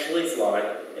can actually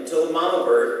fly until the mama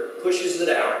bird pushes it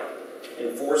out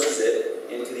and forces it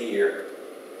into the air.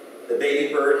 The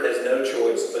baby bird has no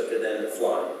choice but to then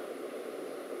fly.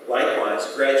 Likewise,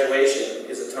 graduation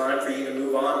is a time for you to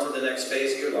move on to the next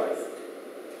phase of your life.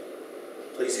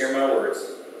 Please hear my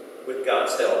words. With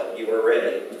God's help, you are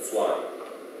ready to fly.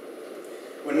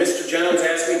 When Mr. Jones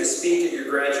asked me to speak at your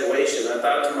graduation, I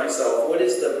thought to myself, what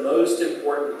is the most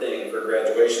important thing for a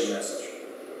graduation message?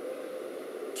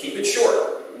 Keep it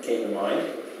short, came to mind,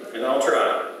 and I'll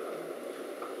try.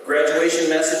 Graduation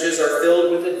messages are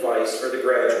filled with advice for the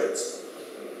graduates.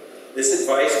 This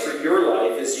advice for your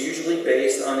life is usually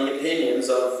based on the opinions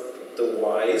of the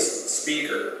wise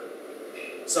speaker.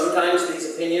 Sometimes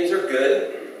these opinions are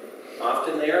good,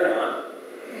 often they are not,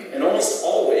 and almost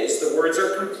always the words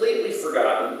are completely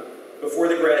forgotten before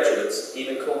the graduates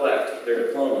even collect their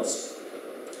diplomas.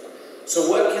 So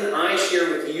what can I share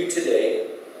with you today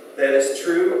that is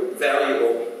true,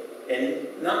 valuable, and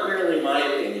not merely my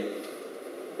opinion,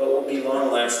 but will be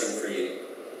long-lasting for you?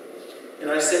 And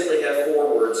I simply have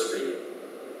 4 words for you.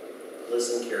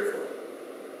 Listen carefully.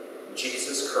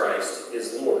 Jesus Christ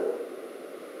is Lord.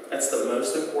 That's the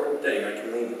most important thing I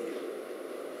can leave with you.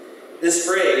 This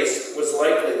phrase was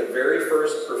likely the very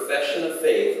first profession of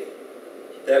faith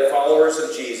that followers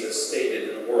of Jesus stated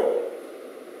in the world.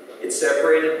 It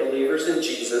separated believers in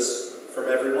Jesus from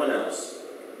everyone else.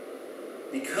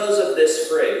 Because of this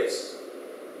phrase,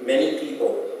 many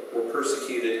people were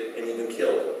persecuted and even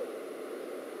killed.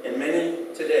 And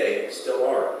many today still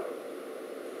are.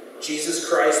 Jesus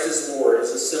Christ is Lord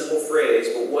is a simple phrase,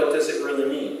 but what does it really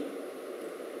mean?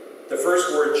 The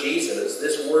first word, Jesus,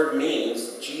 this word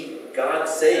means God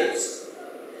saves.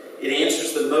 It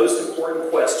answers the most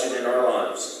important question in our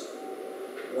lives.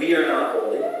 We are not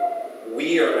holy.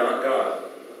 We are not God.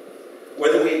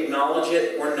 Whether we acknowledge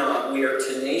it or not, we are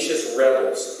tenacious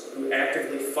rebels who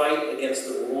actively fight against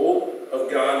the rule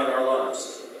of God in our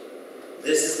lives.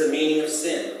 This is the meaning of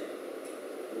sin.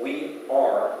 We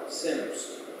are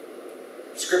sinners.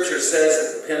 Scripture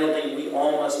says that the penalty we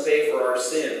all must pay for our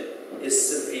sin is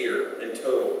severe and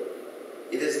total.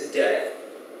 It is death.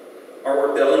 Our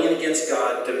rebellion against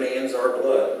God demands our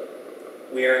blood.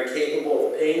 We are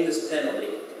incapable of paying this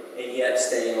penalty and yet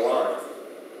staying alive.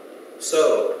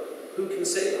 So, who can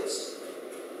save us?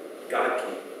 God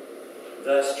can.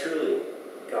 Thus, truly,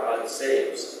 God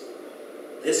saves.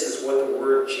 This is what the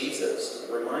word Jesus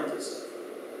reminds us of.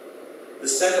 The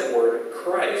second word,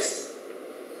 Christ,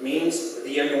 means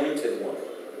the anointed one.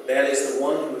 That is the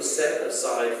one who is set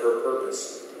aside for a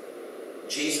purpose.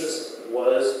 Jesus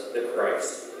was the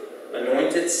Christ,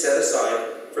 anointed, set aside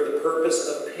for the purpose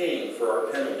of paying for our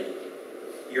penalty.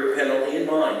 Your penalty and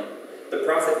mine. The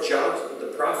prophet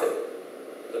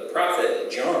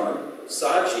John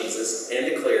saw Jesus and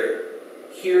declared,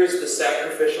 "Here is the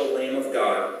sacrificial Lamb of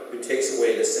God who takes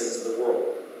away the sins of the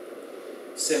world."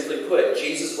 Simply put,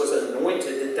 Jesus was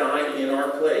anointed to die in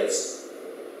our place,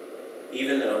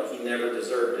 even though he never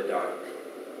deserved to die.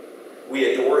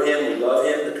 We adore him, we love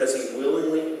him, because he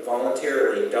willingly,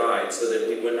 voluntarily died so that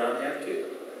we would not have to.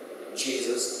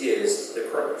 Jesus is the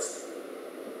Christ.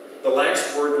 The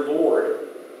last word, Lord,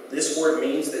 this word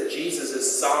means that Jesus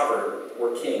is sovereign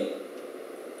or king.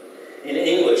 In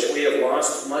English, we have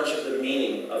lost much of the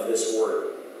meaning of this word.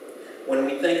 When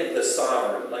we think of the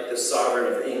sovereign, like the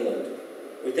sovereign of England,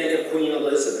 we think of Queen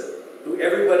Elizabeth, who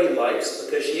everybody likes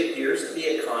because she appears to be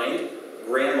a kind,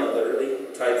 grandmotherly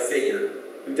type figure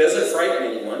who doesn't frighten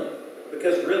anyone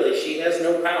because really she has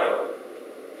no power.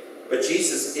 But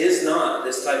Jesus is not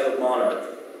this type of monarch.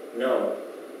 No,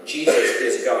 Jesus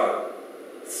is God.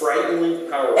 Frighteningly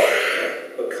powerful,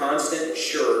 but constant,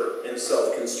 sure, and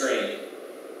self-constrained.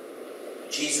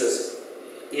 Jesus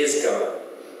is God.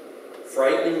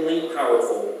 Frighteningly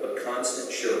powerful, but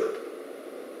constant, sure.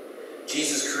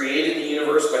 Jesus created the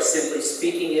universe by simply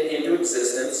speaking it into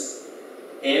existence,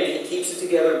 and he keeps it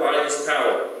together by his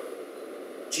power.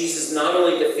 Jesus not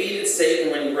only defeated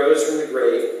Satan when he rose from the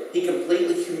grave, he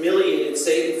completely humiliated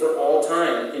Satan for all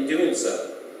time in doing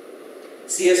so.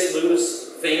 C.S. Lewis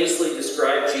famously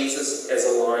described Jesus as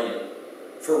a lion,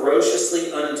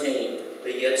 ferociously untamed,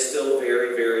 but yet still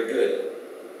very, very good.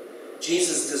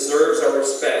 Jesus deserves our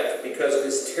respect because of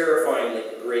his terrifyingly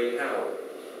great power.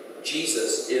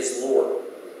 Jesus is Lord.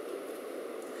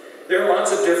 There are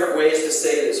lots of different ways to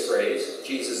say this phrase,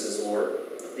 Jesus is Lord.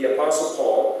 The Apostle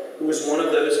Paul, who was one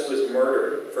of those who was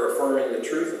murdered for affirming the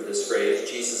truth of this phrase,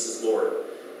 Jesus is Lord,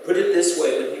 put it this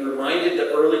way when he reminded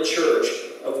the early church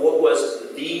of what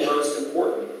was the most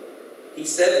important. He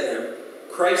said to them,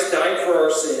 Christ died for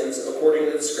our sins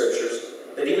according to the Scriptures,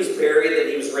 that he was buried,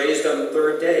 that he was raised on the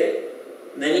third day.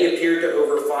 And then he appeared to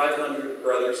over 500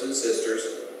 brothers and sisters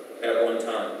at one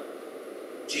time.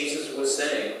 Jesus was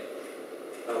saying,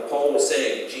 Paul was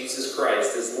saying, Jesus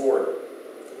Christ is Lord.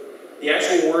 The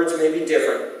actual words may be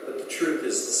different, but the truth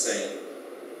is the same.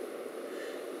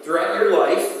 Throughout your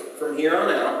life, from here on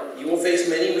out, you will face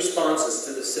many responses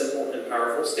to the simple and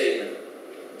powerful statement,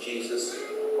 Jesus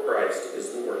Christ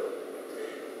is Lord.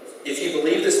 If you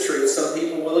believe this truth, some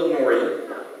people will ignore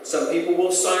you. Some people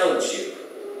will silence you.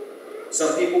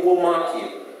 Some people will mock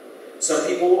you. Some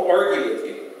people will argue with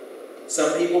you.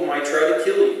 Some people might try to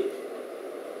kill you.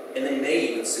 And they may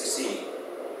even succeed.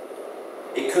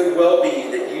 It could well be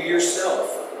that you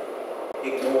yourself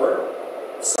ignore,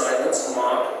 silence,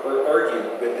 mock, or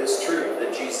argue with this truth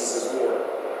that Jesus is Lord.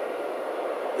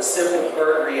 The simple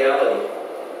hard reality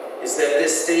is that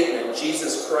this statement,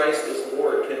 Jesus Christ is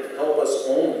Lord, can help us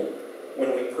only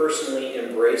when we personally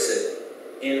embrace it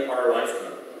in our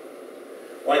lifetime.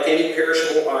 Like any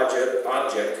perishable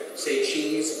object, say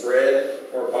cheese, bread,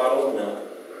 or bottled milk,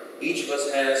 each of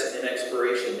us has an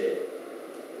expiration date.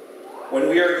 When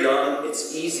we are young,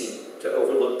 it's easy to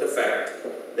overlook the fact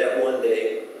that one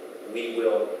day we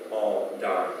will all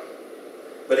die.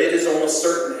 But it is almost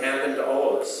certain to happen to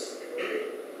all of us,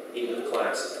 even the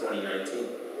class of 2019.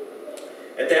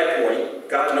 At that point,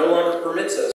 God no longer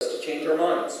permits us to change our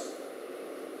minds.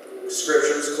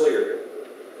 Scripture is clear.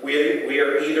 We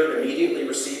are either immediately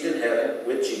received in heaven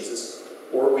with Jesus,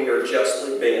 or we are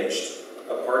justly banished,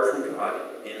 apart from God,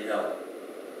 in hell.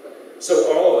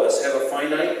 So all of us have a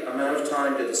finite amount of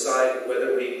time to decide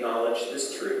whether we acknowledge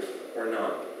this truth or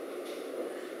not.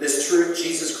 This truth,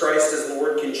 Jesus Christ as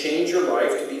Lord, can change your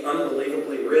life to be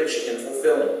unbelievably rich and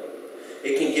fulfilling.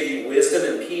 It can give you wisdom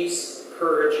and peace,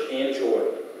 courage and joy.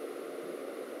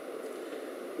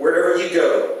 Wherever you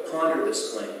go, ponder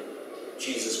this claim.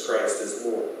 Jesus Christ is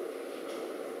Lord.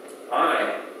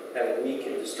 I have a weak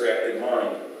and distracted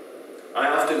mind. I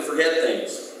often forget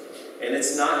things. And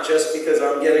it's not just because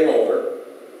I'm getting older.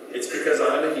 It's because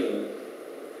I'm a human.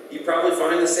 You probably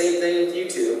find the same thing with you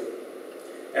too.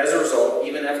 As a result,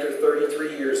 even after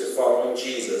 33 years of following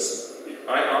Jesus,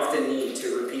 I often need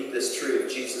to repeat this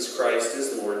truth, Jesus Christ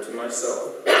is Lord, to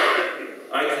myself.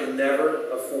 I can never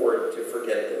afford to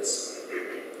forget this.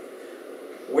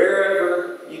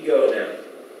 Wherever you go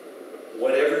now,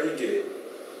 whatever you do,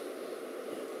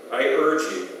 I urge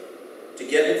you to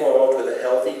get involved with a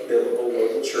healthy, biblical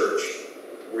local church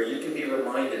where you can be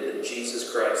reminded that Jesus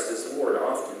Christ is Lord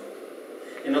often.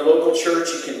 In a local church,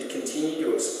 you can continue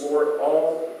to explore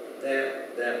all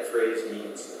that phrase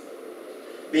means.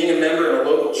 Being a member in a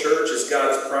local church is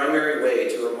God's primary way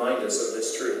to remind us of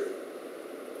this truth.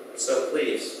 So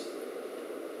please,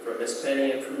 from Miss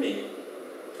Penny and from me,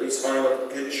 please find a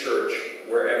good church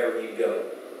wherever you go.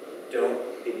 Don't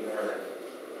ignore that.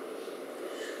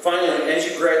 Finally, as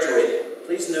you graduate,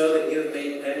 please know that you have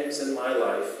made pennies in my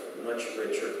life much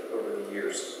richer over the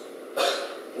years.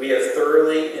 We have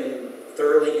thoroughly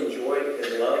enjoyed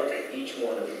and loved each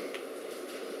one of you.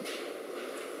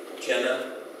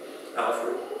 Jenna,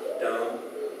 Alfred, Don,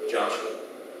 Joshua,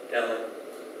 Ellen,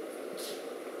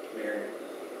 Mary,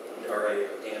 Daria,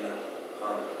 Anna,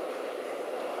 Hannah.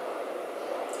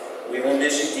 We will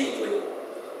miss you deeply,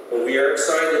 but we are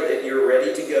excited that you're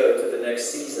ready to go to the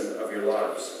next season of your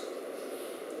lives.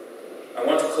 I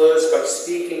want to close by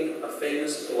speaking a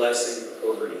famous blessing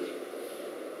over you.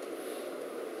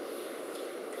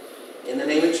 In the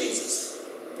name of Jesus.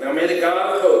 Now may the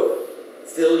God of hope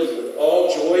fill you with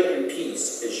all joy and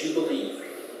peace as you believe,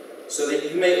 so that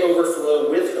you may overflow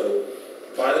with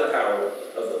hope by the power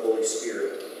of the Holy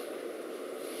Spirit.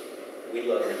 We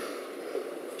love you.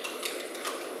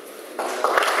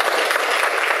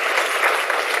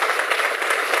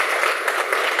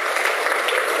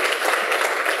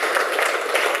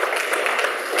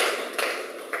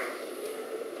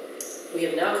 We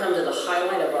have now come to the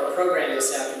highlight of our program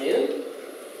this afternoon,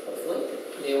 hopefully,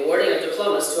 the awarding of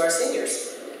diplomas to our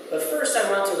seniors. But first,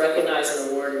 I want to recognize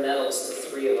and award award medals to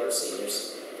 3 of our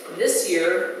seniors. This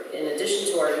year, in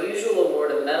addition to our usual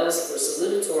award of medals for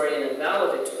salutatorian and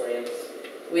valedictorian,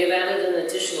 we have added an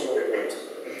additional award.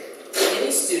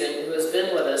 Any student who has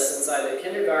been with us since either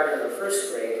kindergarten or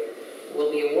first grade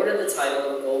will be awarded the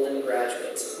title of Golden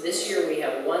Graduate. This year we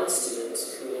have 1 student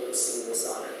who will receive this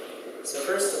honor. So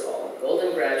first of all,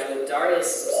 Golden Graduate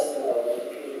Darius.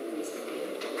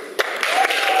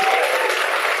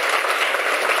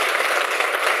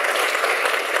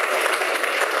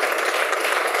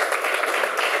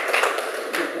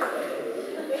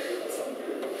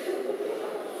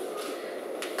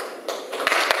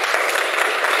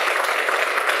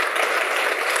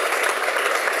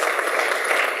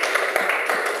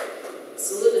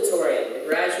 Salutatorian, a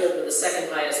graduate with the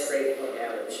 2nd highest grade point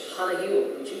average. Hannah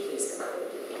Yu, would you please come?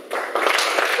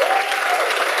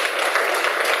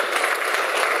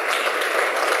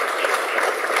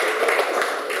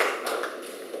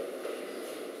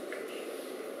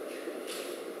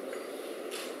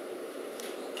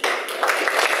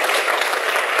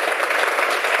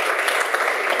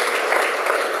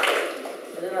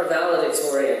 And then our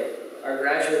valedictorian, our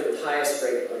graduate with highest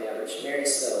grade point average, Mary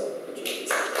Stowe, would you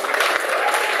please come?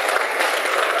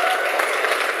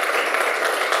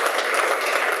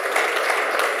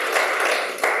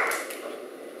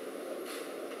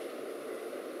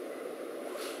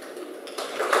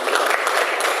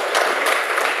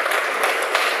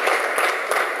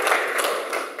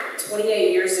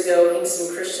 Years ago,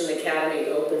 Hinkson Christian Academy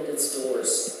opened its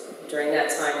doors. During that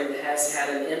time, it has had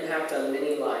an impact on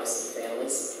many lives and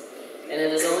families, and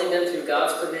it has only been through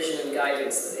God's provision and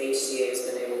guidance that HCA has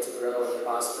been able to grow and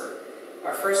prosper.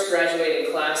 Our first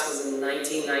graduating class was in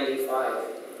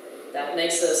 1995. That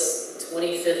makes us the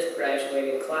 25th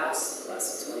graduating class of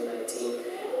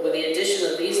 2019. With the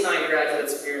addition of these 9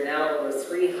 graduates, we are now over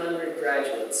 300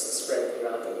 graduates spread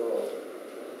throughout the world.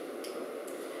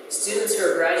 Students who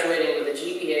are graduating with a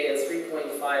GPA of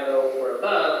 3.50 or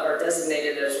above are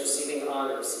designated as receiving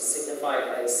honors, signified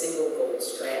by a single gold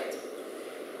strand.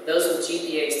 Those with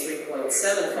GPAs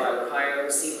 3.75 or higher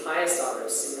receive highest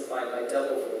honors, signified by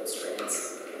double gold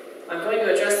strands. I'm going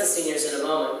to address the seniors in a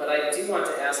moment, but I do want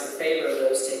to ask a favor of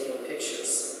those taking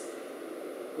pictures.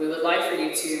 We would like for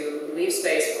you to leave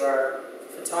space for our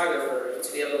photographer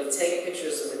to be able to take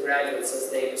pictures of the graduates as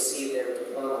they receive their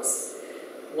diplomas.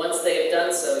 Once they have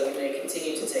done so, you may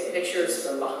continue to take pictures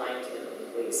from behind him,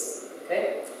 please.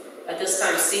 Okay? At this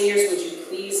time, seniors, would you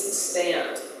please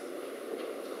stand?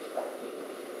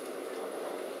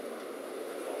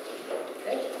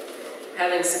 Okay?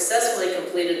 Having successfully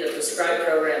completed the prescribed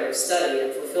program of study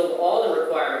and fulfilled all the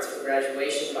requirements for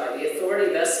graduation by the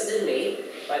authority vested in me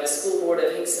by the School Board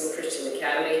of Hinkson Christian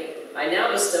Academy, I now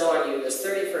bestow on you this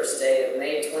 31st day of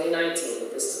May 2019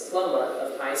 this diploma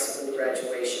of high school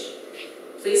graduation.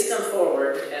 Please come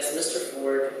forward as Mr.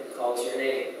 Ford calls your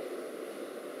name.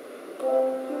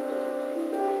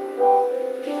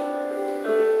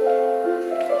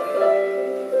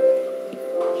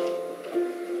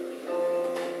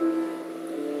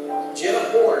 Jenna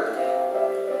Horn.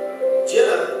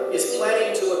 Jenna is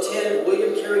planning to attend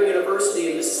William Carey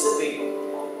University in Mississippi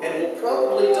and will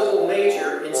probably double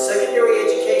major in secondary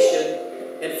education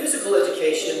and physical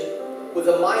education with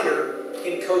a minor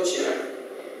in coaching.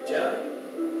 Jenna?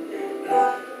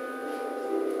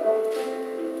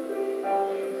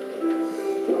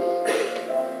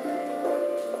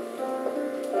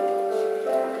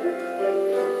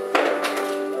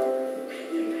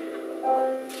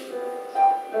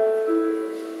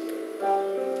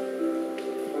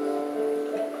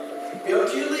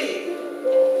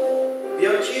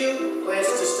 Byung-Kyu plans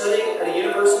to study at a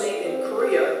university in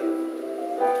Korea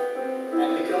and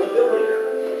become a builder.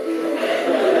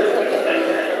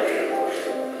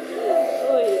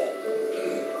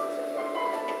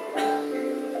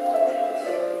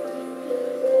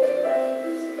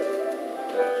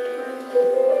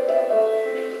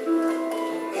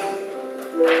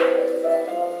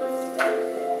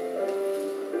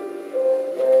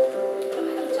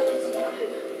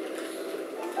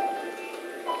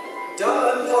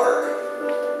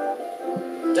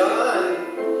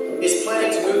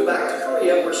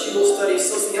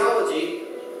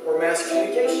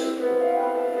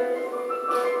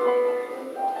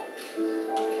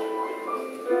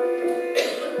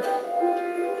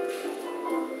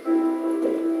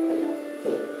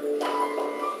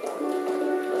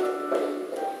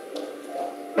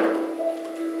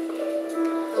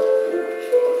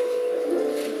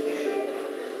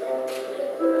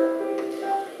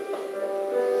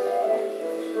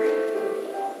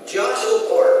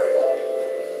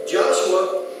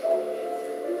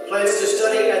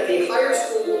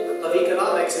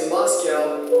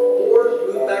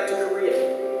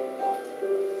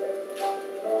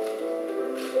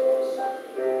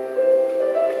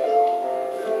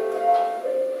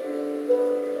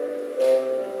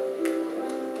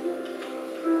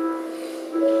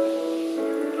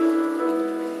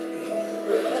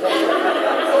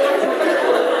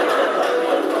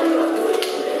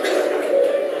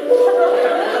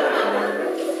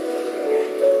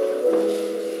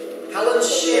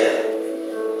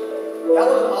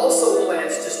 Helen also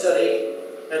plans to study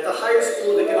at the Higher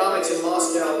School of Economics in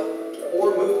Moscow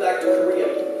or move back to Korea.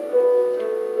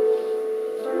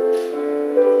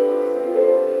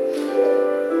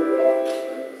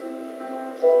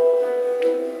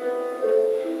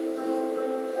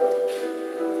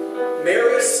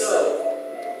 Mary So.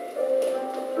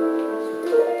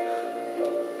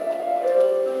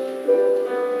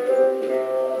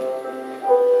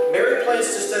 Mary plans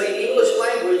to study English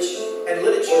language and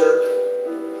literature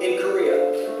in Korea.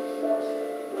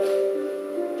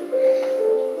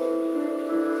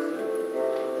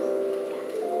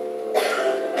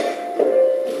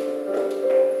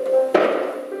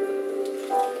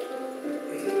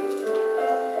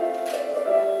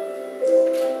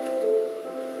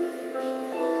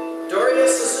 Daria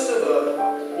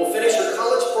Sasunova will finish her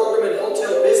college program in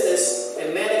hotel business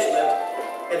and management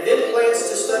and then plans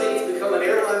to study to become an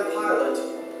airline pilot.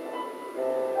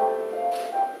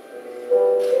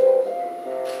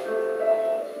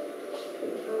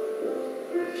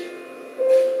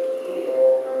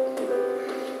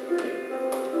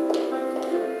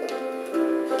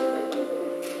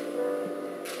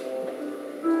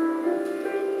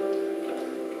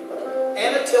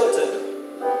 Anna Tilton.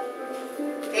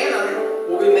 Anna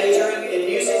will be majoring in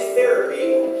music therapy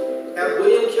at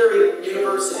William Carey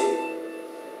University.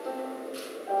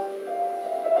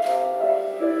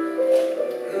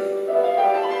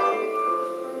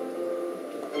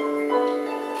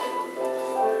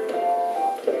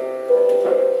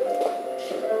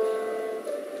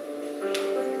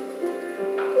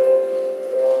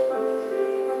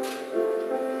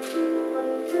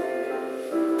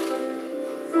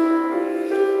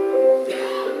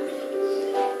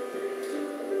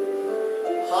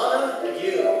 Hannah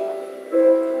Yoon.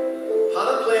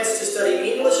 Hannah plans to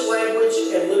study English language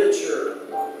and literature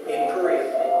in Korea.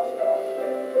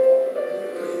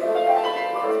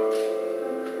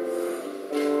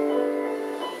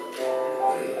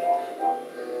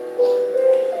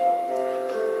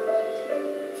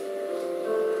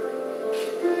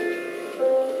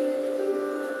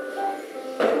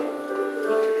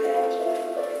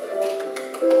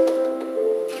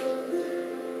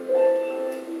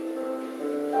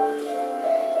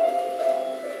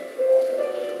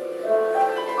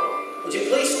 Would you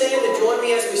please stand and join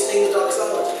me as we sing the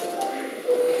doxology?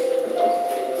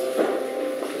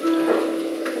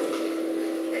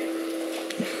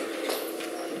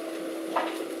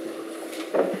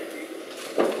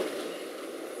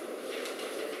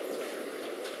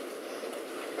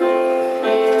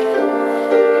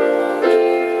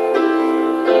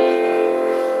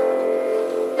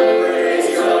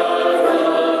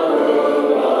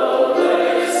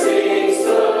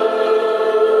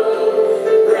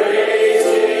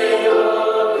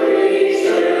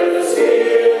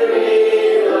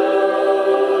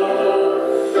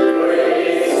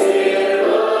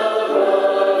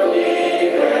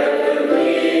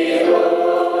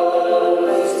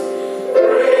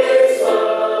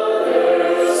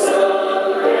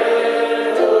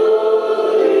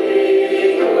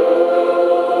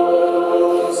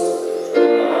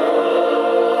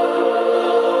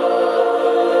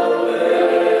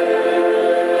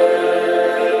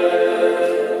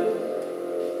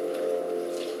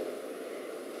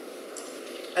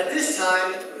 At this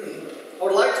time, I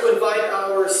would like to invite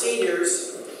our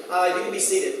seniors. You can be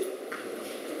seated,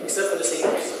 except for the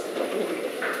seniors.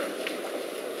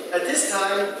 At this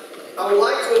time, I would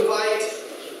like to invite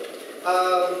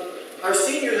our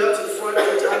seniors up to the front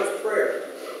for a time of prayer.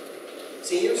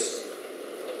 Seniors?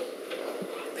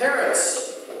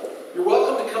 Parents, you're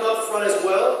welcome to come up front as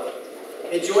well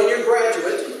and join your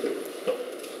graduate.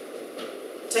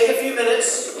 Take a few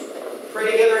minutes,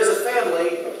 pray together as a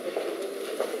family,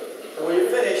 and when you're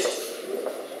finished,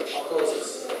 I'll close this.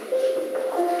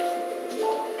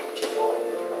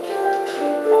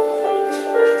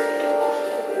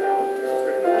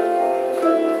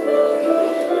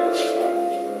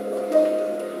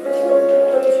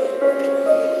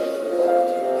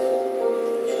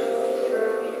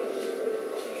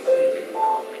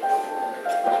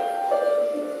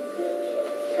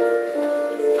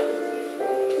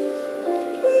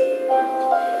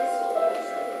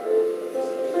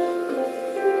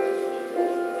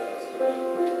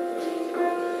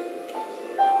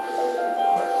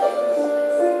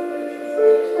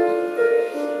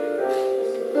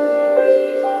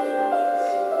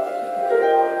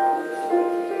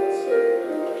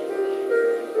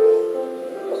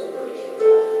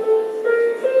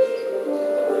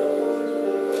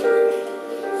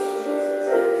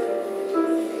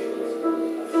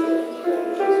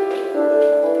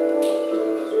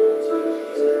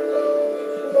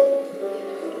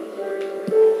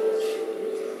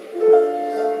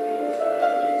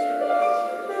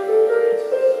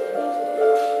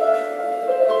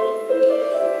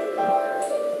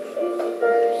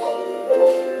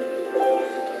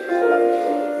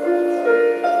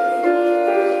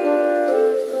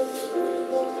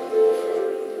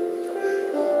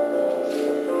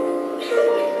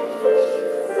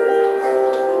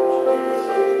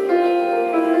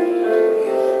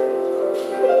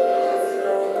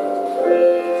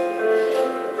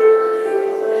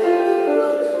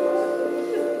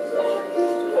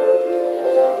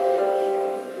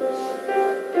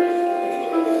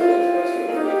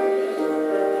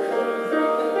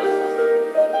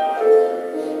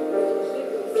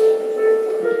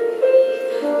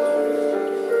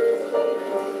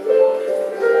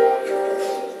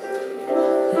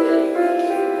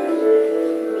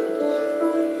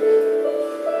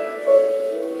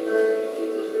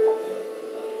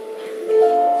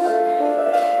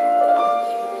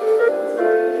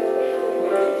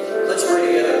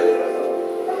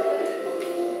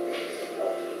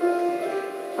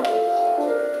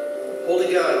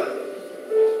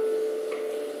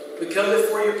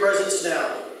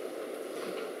 now.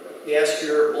 We ask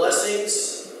your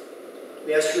blessings.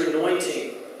 We ask your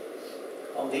anointing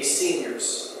on these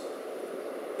seniors,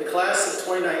 the class of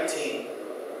 2019.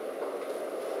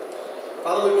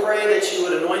 Father, we pray that you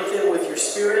would anoint them with your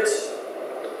Spirit,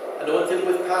 anoint them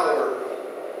with power,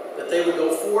 that they would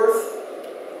go forth,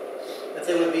 that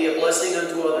they would be a blessing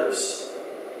unto others.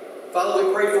 Father,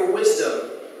 we pray for wisdom.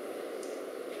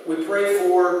 We pray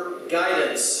for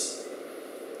guidance.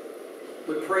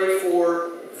 We pray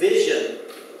for vision.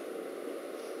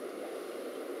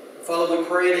 Father, we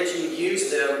pray that you would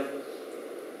use them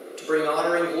to bring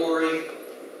honor and glory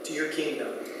to your kingdom.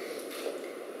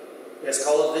 We ask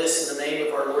all of this in the name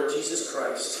of our Lord Jesus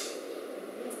Christ.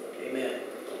 Amen.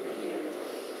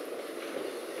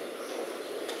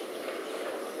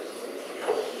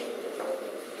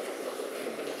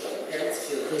 Parents,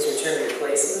 if you'll please return to your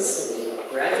places, and the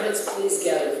graduates, please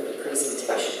gather for the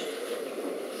presentation.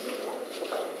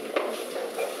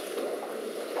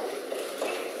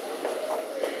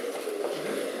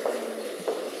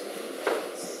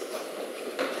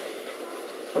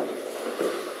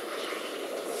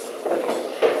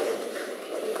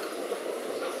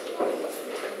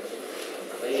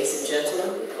 Ladies and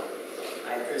gentlemen,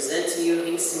 I present to you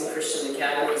Hinkson Christian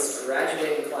Academy's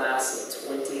graduating class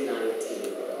of 2019.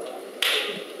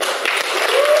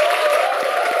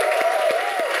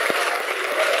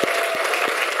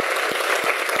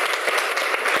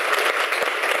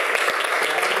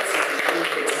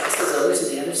 Over to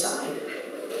the other side.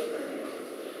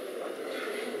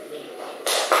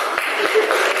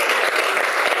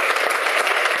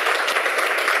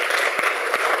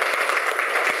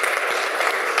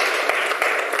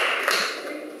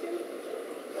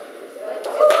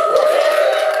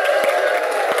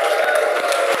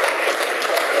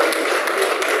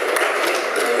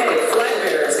 Okay, flag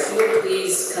bearers, if you will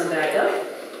please come back up,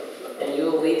 and you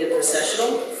will lead the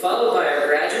processional, followed by our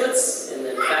graduates, and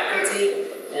then faculty,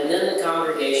 and then the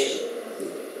congregation.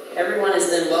 Everyone is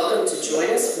then welcome to join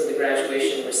us for the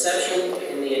graduation reception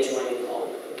in the adjoining